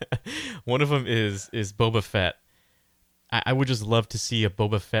 One of them is Boba Fett. I would just love to see a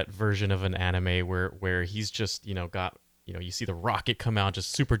Boba Fett version of an anime where he's just, got... you see the rocket come out,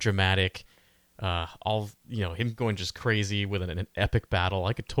 just super dramatic. Him going just crazy with an epic battle.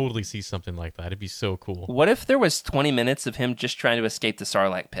 I could totally see something like that. It'd be so cool. What if there was 20 minutes of him just trying to escape the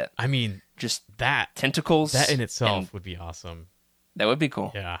Sarlacc pit? Just that. Tentacles. That in itself would be awesome. That would be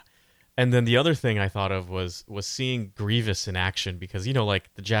cool. Yeah. And then the other thing I thought of was seeing Grievous in action because,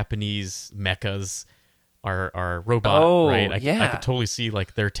 like the Japanese mechas are robot, right? I could totally see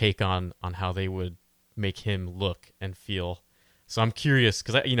like their take on how they would make him look and feel. So I'm curious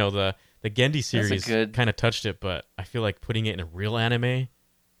because the Gendy series kind of touched it, but I feel like putting it in a real anime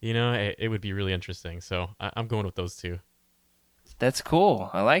it would be really interesting. So I'm going with those two. That's cool.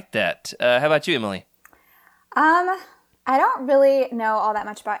 I like that. How about you, Emily? I don't really know all that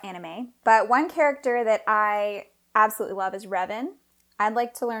much about anime, but one character that I absolutely love is Revan. I'd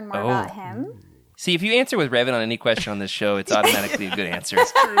like to learn more about him. See, if you answer with Revan on any question on this show, it's automatically a good answer.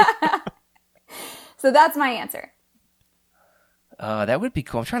 So that's my answer. That would be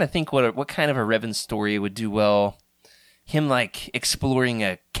cool. I'm trying to think what kind of a Revan story would do well. Him, like, exploring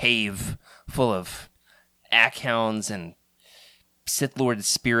a cave full of Ackhounds and Sith Lord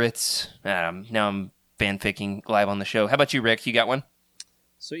spirits. Now I'm fanficking live on the show. How about you, Rick? You got one?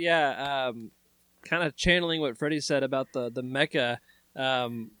 So yeah, kind of channeling what Freddie said about the mecha.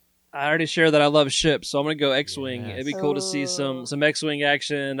 I already shared that I love ships, so I'm gonna go X-wing. Yes. It'd be cool to see some X-wing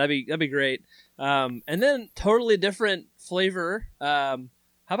action. That'd be great. And then totally different flavor. How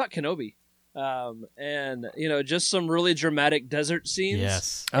about Kenobi? And just some really dramatic desert scenes.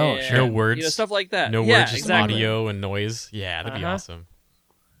 Yes. Oh, and, sure. No words. Stuff like that. No Yeah, words, just exactly. audio and noise. Yeah, that'd be awesome.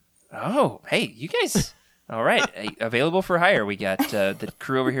 Oh, hey, you guys. All right. Available for hire. We got the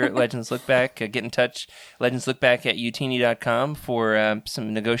crew over here at Legends Look Back. Get in touch. legendslookback at utini.com for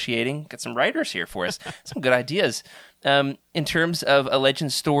some negotiating. Got some writers here for us. Some good ideas. In terms of a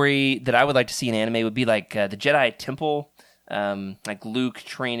Legends story that I would like to see in anime would be like the Jedi Temple, like Luke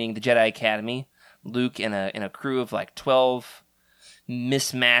training the Jedi Academy. Luke in a crew of like 12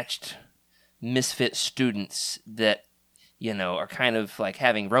 mismatched, misfit students that are kind of like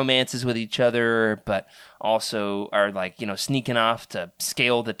having romances with each other, but also are like, sneaking off to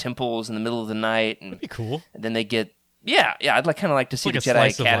scale the temples in the middle of the night. And That'd be cool. then they get, I'd like to see like the a Jedi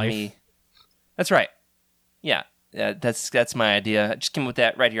slice of Academy. life. That's right. Yeah. That's my idea. I just came up with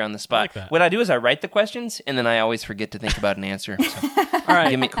that right here on the spot. like that. What I do is I write the questions, and then I always forget to think about an answer. So. All right.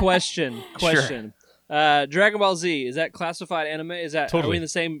 Give me- Question. Dragon Ball Z, is that classified anime? Is that Totally. Are we in the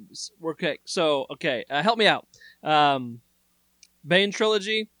same? Okay. So help me out. Bane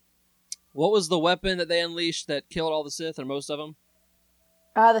trilogy. What was the weapon that they unleashed that killed all the Sith or most of them?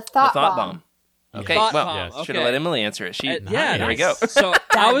 The thought, The thought bomb. bomb. Okay, Thought well, bomb, should have okay. let Emily answer it. Yeah, there we go. So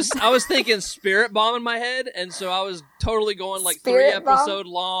I was thinking spirit bomb in my head, and so I was totally going like Spirit 3 bomb? episode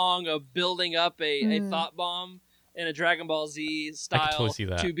long of building up a thought bomb in a Dragon Ball Z style totally see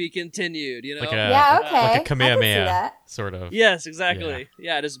that. to be continued. Like a Yeah, okay. like a I can see Kamehameha that. sort of. Yes, exactly.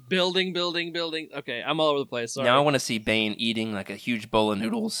 Yeah, just building. Okay, I'm all over the place. Sorry. Now I want to see Bane eating like a huge bowl of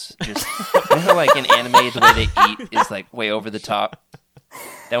noodles. Just like in anime, the way they eat is like way over the top.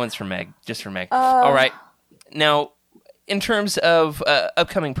 That one's for Meg, just for Meg. All right. Now, in terms of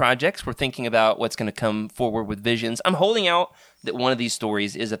upcoming projects, we're thinking about what's going to come forward with Visions. I'm holding out that one of these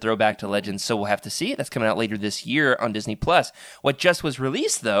stories is a throwback to Legends, so we'll have to see. That's coming out later this year on Disney+. What just was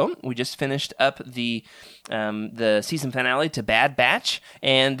released, though, we just finished up the season finale to Bad Batch,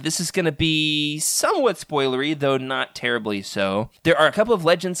 and this is going to be somewhat spoilery, though not terribly so. There are a couple of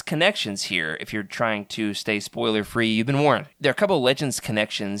Legends connections here. If you're trying to stay spoiler-free, you've been warned. There are a couple of Legends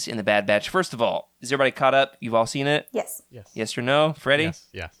connections in the Bad Batch. First of all, is everybody caught up? You've all seen it? Yes. Yes or no? Freddie? Yes.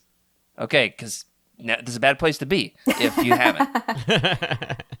 Yes. Okay, because this is a bad place to be if you haven't.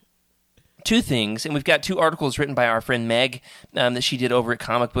 2 things, and we've got 2 articles written by our friend Meg that she did over at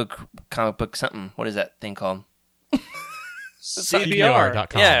comic book something. What is that thing called? CBR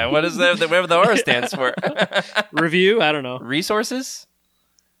CBR.com. Yeah, what is that? Whatever the R stands for. review. I don't know. Resources?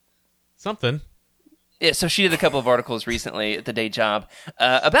 Something. Yeah, so she did a couple of articles recently at the day job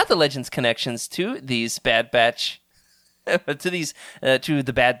about the Legends connections to these Bad Batch. to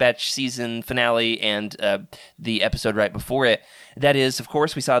the Bad Batch season finale and the episode right before it. That is, of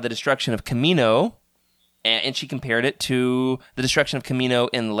course, we saw the destruction of Kamino, and she compared it to the destruction of Kamino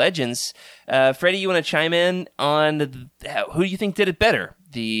in Legends. Freddie, you want to chime in on who you think did it better,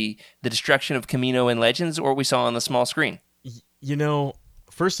 the destruction of Kamino in Legends, or what we saw on the small screen?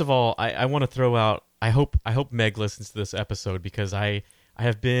 First of all, I want to throw out. I hope Meg listens to this episode because I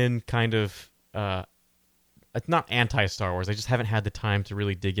have been kind of. It's not anti-Star Wars. I just haven't had the time to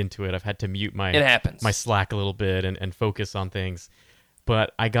really dig into it. I've had to mute my It happens. my Slack a little bit and focus on things.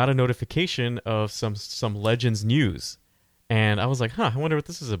 But I got a notification of some Legends news, and I was like, I wonder what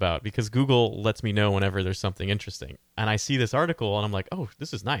this is about, because Google lets me know whenever there's something interesting. And I see this article, and I'm like, oh,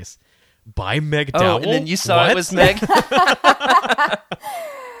 this is nice. By Meg Dowell? Oh, and then you saw What? it was Meg?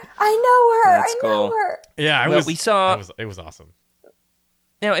 I know her. That's I know cool. her. Yeah, Well, we saw- it was awesome.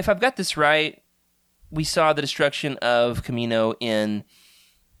 Now, if I've got this right, we saw the destruction of Kamino in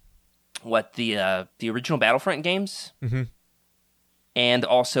the original Battlefront games, and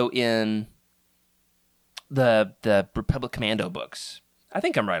also in the Republic Commando books. I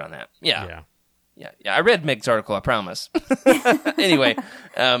think I'm right on that. Yeah. Yeah. I read Meg's article, I promise. Anyway,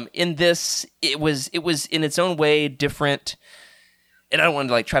 in this, it was in its own way different. And I don't want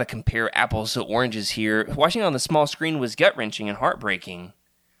to try to compare apples to oranges here. Watching it on the small screen was gut-wrenching and heartbreaking.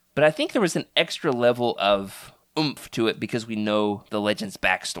 But I think there was an extra level of oomph to it because we know the Legends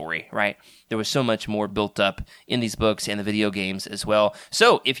backstory, right? There was so much more built up in these books and the video games as well.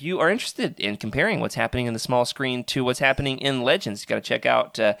 So if you are interested in comparing what's happening in the small screen to what's happening in Legends, you got to check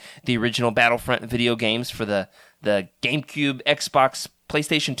out the original Battlefront video games for the GameCube, Xbox,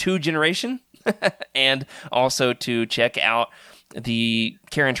 PlayStation 2 generation, and also to check out the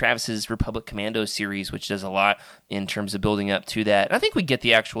Karen Travis's Republic Commando series, which does a lot in terms of building up to that. And I think we get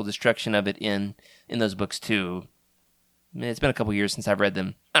the actual destruction of it in those books too. It's been a couple years since I've read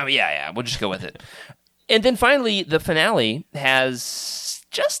them. Oh yeah, we'll just go with it. And then finally, the finale has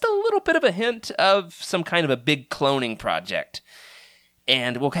just a little bit of a hint of some kind of a big cloning project.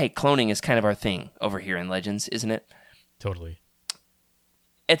 And well, hey, cloning is kind of our thing over here in Legends, isn't it? Totally.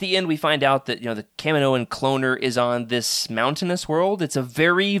 At the end, we find out that the Kaminoan cloner is on this mountainous world. It's a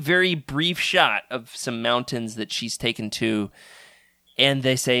very, very brief shot of some mountains that she's taken to, and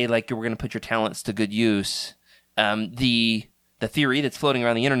they say we're going to put your talents to good use. The theory that's floating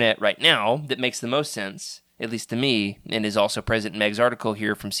around the internet right now that makes the most sense, at least to me, and is also present in Meg's article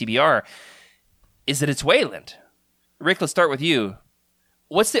here from CBR, is that it's Wayland. Rick, let's start with you.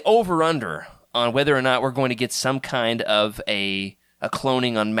 What's the over/under on whether or not we're going to get some kind of a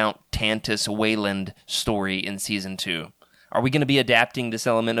cloning on Mount Tantus Wayland story in Season 2? Are we going to be adapting this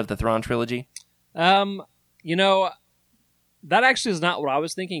element of the Thrawn trilogy? That actually is not what I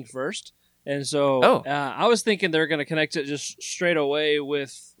was thinking first. And so I was thinking they're going to connect it just straight away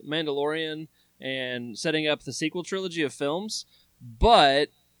with Mandalorian and setting up the sequel trilogy of films. But,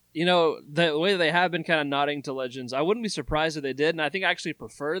 the way they have been kind of nodding to Legends, I wouldn't be surprised if they did. And I think I actually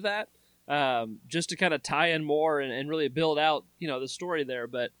prefer that. Just to kind of tie in more and really build out, the story there.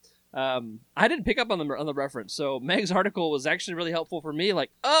 But I didn't pick up on the reference. So Meg's article was actually really helpful for me.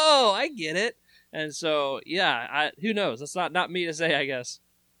 Oh, I get it. And so, yeah, who knows? That's not me to say, I guess.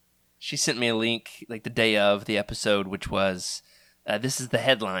 She sent me a link the day of the episode, which was, this is the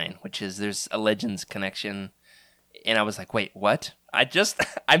headline, which is there's a Legends connection. And I was like, wait, what? I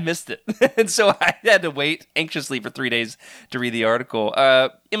missed it. And so I had to wait anxiously for 3 days to read the article.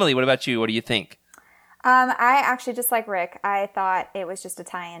 Emily, what about you? What do you think? I actually, just like Rick, I thought it was just a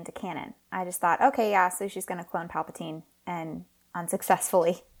tie-in to canon. I just thought, okay, yeah, so she's going to clone Palpatine, and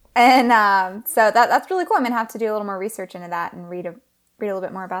unsuccessfully. And so that's really cool. I'm going to have to do a little more research into that and read a little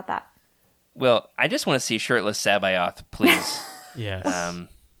bit more about that. Well, I just want to see shirtless Sabayoth, please. Yes.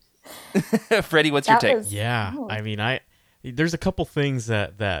 Freddie, what's your take? There's a couple things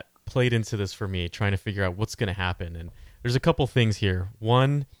that played into this for me, trying to figure out what's going to happen. And there's a couple things here.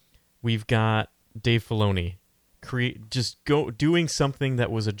 One, we've got Dave Filoni doing something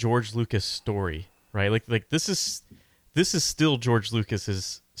that was a George Lucas story, right? Like this is still George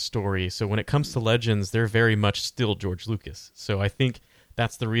Lucas's story. So when it comes to Legends, they're very much still George Lucas. So I think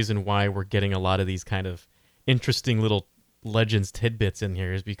that's the reason why we're getting a lot of these kind of interesting little Legends tidbits in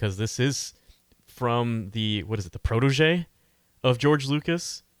here, is because this is from the protege of George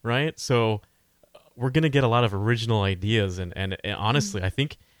Lucas, right? So we're gonna get a lot of original ideas, and honestly, I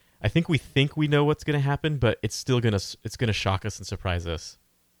think we know what's gonna happen, but it's gonna shock us and surprise us.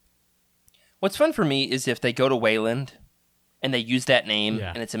 What's fun for me is if they go to Wayland and they use that name,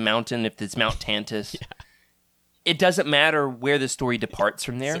 and it's a mountain, if it's Mount Tantus. It doesn't matter where the story departs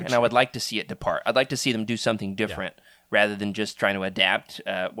from there, and I would like to see it depart. I'd like to see them do something different rather than just trying to adapt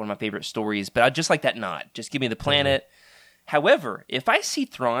one of my favorite stories. But I'd just like that nod. Just give me the planet. However, if I see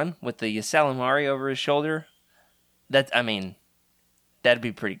Thrawn with the Ysalamari over his shoulder, that'd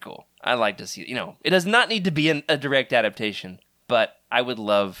be pretty cool. I'd like to see it. It does not need to be a direct adaptation, but I would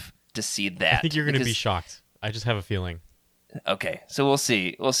love to see that. I think you're going to be shocked. I just have a feeling. Okay, so we'll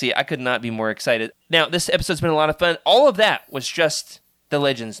see. I could not be more excited. Now, this episode's been a lot of fun. All of that was just the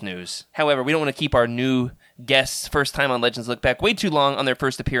Legends news. However, we don't want to keep our new guests' first time on Legends Look Back way too long on their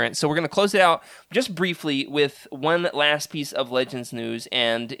first appearance, so we're going to close it out just briefly with one last piece of Legends news,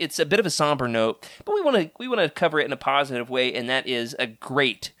 and it's a bit of a somber note, but we want to cover it in a positive way, and that is a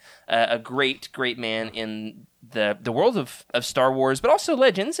great man in the world of Star Wars, but also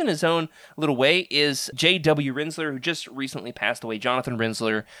Legends in his own little way, is J.W. Rinzler, who just recently passed away. Jonathan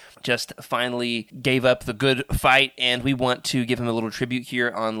Rinzler just finally gave up the good fight, and we want to give him a little tribute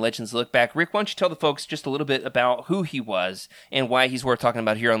here on Legends Look Back. Rick, why don't you tell the folks just a little bit about who he was and why he's worth talking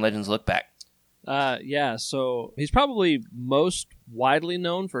about here on Legends Look Back? So he's probably most widely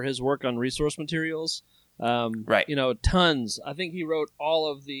known for his work on resource materials. Right. Tons. I think he wrote all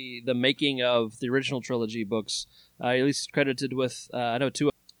of the making of the original trilogy books. At least credited with, I know 2.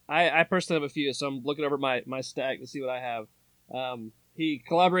 I personally have a few, so I'm looking over my stack to see what I have. He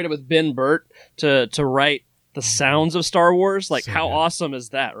collaborated with Ben Burt to write the sounds of Star Wars. Like, So how good. awesome is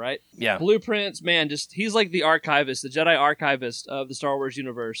that, right? Yeah. Blueprints, man, he's like the archivist, the Jedi archivist of the Star Wars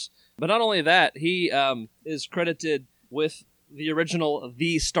universe. But not only that, he is credited with the original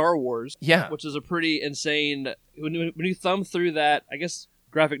The Star Wars, Yeah. which is a pretty insane. When you thumb through that, I guess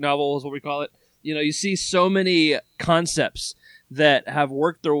graphic novel is what we call it. You see so many concepts that have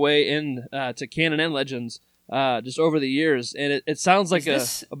worked their way in to canon and Legends just over the years, and it sounds like a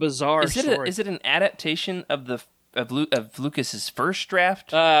bizarre story. Is it an adaptation of of Lucas's first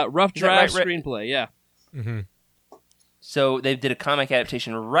draft? Rough Is that draft right? screenplay, yeah. Mm-hmm. So they did a comic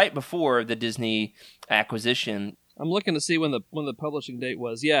adaptation right before the Disney acquisition. I'm looking to see when the publishing date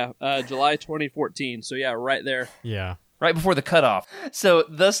was. Yeah, July 2014. So yeah, right there. Yeah. Right before the cutoff. So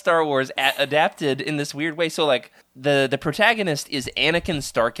the Star Wars adapted in this weird way. So like the protagonist is Anakin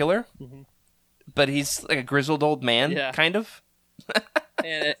Starkiller, but he's like a grizzled old man, kind of.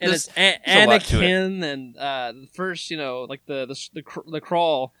 And There's it's a lot to it. Anakin and the first, like the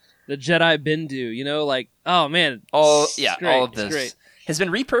crawl, the Jedi Bendu. Like, oh man, All it's great. of It's this great. has been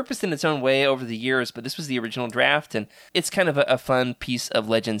repurposed in its own way over the years, but this was the original draft, and it's kind of a fun piece of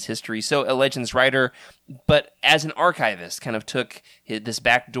Legends history. So a Legends writer, but as an archivist, kind of took this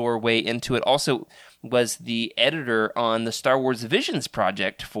backdoor way into it. Also was the editor on the Star Wars Visions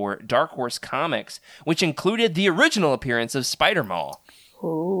project for Dark Horse Comics, which included the original appearance of Spider-Maul.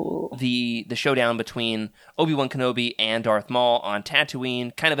 Ooh. The showdown between Obi-Wan Kenobi and Darth Maul on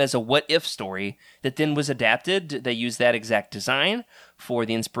Tatooine, kind of as a what-if story that then was adapted. They used that exact design for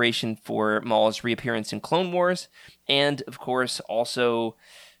the inspiration for Maul's reappearance in Clone Wars, and, of course, also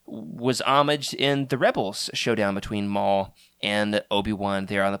was homaged in the Rebels showdown between Maul and Obi-Wan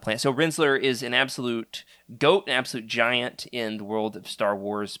there on the planet. So Rinsler is an absolute goat, an absolute giant in the world of Star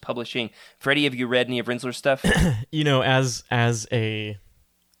Wars publishing. Freddie, have you read any of Rinsler's stuff?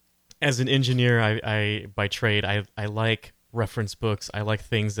 As an engineer, I by trade, I like reference books. I like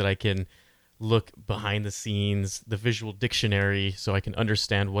things that I can look behind the scenes, the visual dictionary, so I can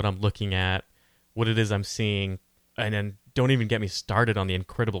understand what I'm looking at, what it is I'm seeing, and then don't even get me started on the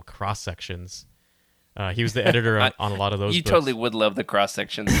incredible cross sections. He was the editor on a lot of those. You books. totally would love the cross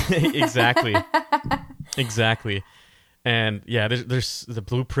sections. Exactly. And yeah, there's the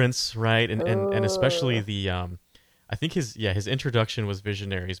blueprints, right, and especially the I think his introduction was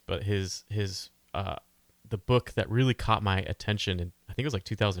Visionaries, but his the book that really caught my attention, and I think it was like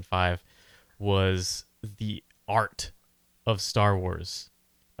 2005, was the art of Star Wars.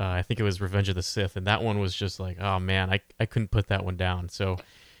 I think it was Revenge of the Sith, and that one was just like, oh man, I couldn't put that one down. So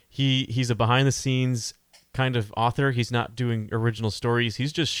he's a behind the scenes kind of author. He's not doing original stories.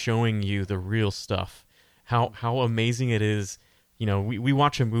 He's just showing you the real stuff. How amazing it is. We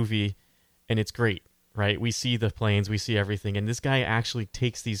watch a movie and it's great, right? We see the planes, we see everything, and this guy actually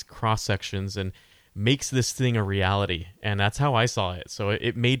takes these cross sections and makes this thing a reality. And that's how I saw it. So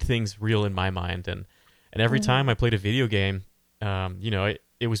it made things real in my mind. And every time I played a video game,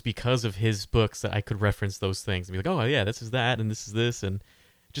 it was because of his books that I could reference those things and be like, oh yeah, this is that and this is this, and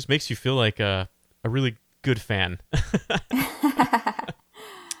it just makes you feel like a really good fan.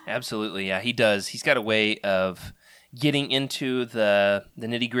 Absolutely, yeah, he does. He's got a way of getting into the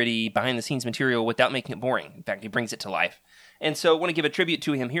nitty-gritty, behind-the-scenes material without making it boring. In fact, he brings it to life. And so I want to give a tribute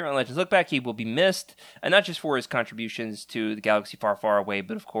to him here on Legends Look Back. He will be missed, not just for his contributions to the galaxy far, far away,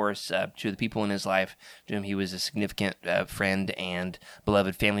 but of course to the people in his life to whom he was a significant friend and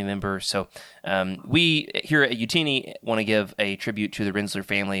beloved family member. So we here at Utini want to give a tribute to the Rinsler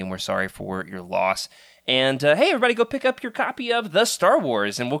family, and we're sorry for your loss. And hey, everybody, go pick up your copy of The Star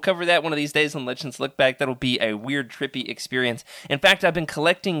Wars, and we'll cover that one of these days on Legends Look Back. That'll be a weird, trippy experience. In fact, I've been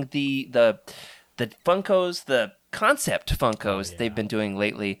collecting the Funkos, the concept Funkos they've been doing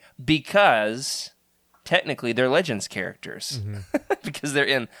lately, because technically they're Legends characters. Because they're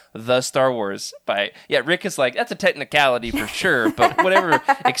in The Star Wars. Rick is like, that's a technicality for sure, but whatever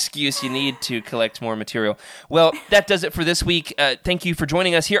excuse you need to collect more material. Well, that does it for this week. Thank you for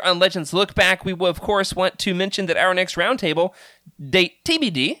joining us here on Legends Look Back. We will, of course, want to mention that our next roundtable, date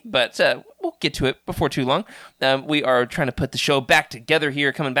TBD, but we'll get to it before too long. We are trying to put the show back together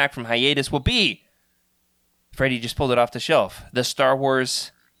here, coming back from hiatus, will be, Freddie just pulled it off the shelf, The Star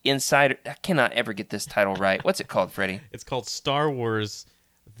Wars Insider. I cannot ever get this title right. What's it called, Freddie? It's called Star Wars: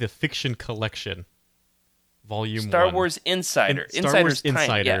 The Fiction Collection, Volume 1. Star Wars Insider. Star Wars Insider's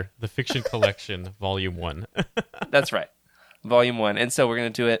Insider: yeah. The Fiction Collection, Volume 1. That's right. Volume 1. And so we're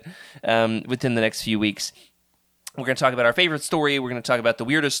going to do it within the next few weeks. We're going to talk about our favorite story. We're going to talk about the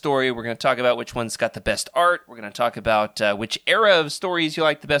weirdest story. We're going to talk about which one's got the best art. We're going to talk about which era of stories you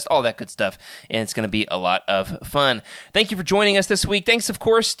like the best, all that good stuff. And it's going to be a lot of fun. Thank you for joining us this week. Thanks, of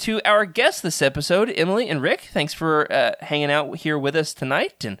course, to our guests this episode, Emily and Rick. Thanks for hanging out here with us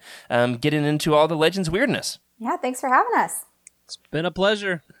tonight and getting into all the Legends weirdness. Yeah, thanks for having us. It's been a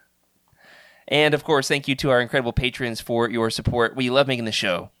pleasure. And, of course, thank you to our incredible patrons for your support. We love making the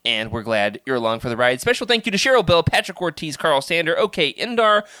show, and we're glad you're along for the ride. Special thank you to Cheryl Bell, Patrick Ortiz, Carl Sander, OK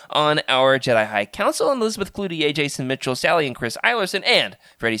Indar on our Jedi High Council, and Elizabeth Cloutier, Jason Mitchell, Sally and Chris Eilerson, and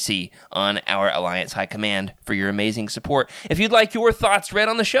Freddie C. on our Alliance High Command for your amazing support. If you'd like your thoughts read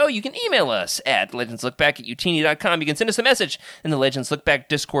on the show, you can email us at legendslookback@utini.com. You can send us a message in the Legends Look Back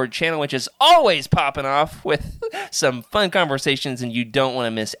Discord channel, which is always popping off with some fun conversations, and you don't want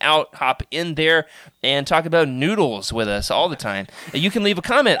to miss out. Hop in there and talk about noodles with us all the time. You can leave a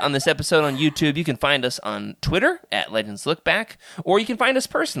comment on this episode on YouTube. You can find us on Twitter at Legends Look Back, or you can find us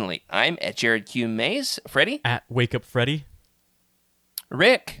personally. I'm at Jared Q. Mays. Freddie? At Wake Up Freddy.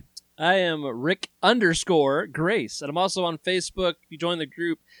 Rick? I am Rick_Grace, and I'm also on Facebook. If you join the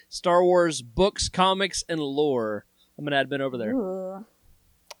group, Star Wars Books, Comics, and Lore. I'm an admin over there. Ooh.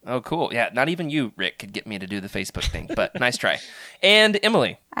 Oh, cool. Yeah, not even you, Rick, could get me to do the Facebook thing, but nice try. And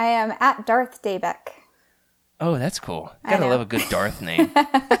Emily? I am at Darth Daybeck. Oh, that's cool. Gotta love a good Darth name.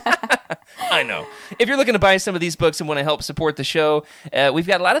 I know. If you're looking to buy some of these books and want to help support the show, we've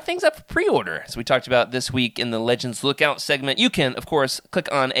got a lot of things up for pre-order. So we talked about this week in the Legends Lookout segment. You can, of course,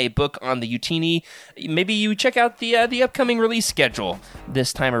 click on a book on the Utini. Maybe you check out the upcoming release schedule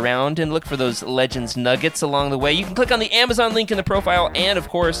this time around and look for those Legends nuggets along the way. You can click on the Amazon link in the profile. And, of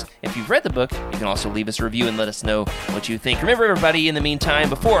course, if you've read the book, you can also leave us a review and let us know what you think. Remember, everybody, in the meantime,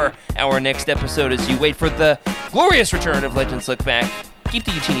 before our next episode, as you wait for the glorious return of Legends Look Back, keep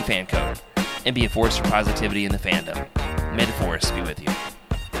the Utini fan code and be a force for positivity in the fandom. May the Force be with you.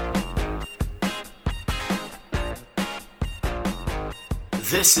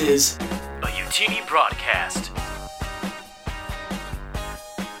 This is a Utini broadcast.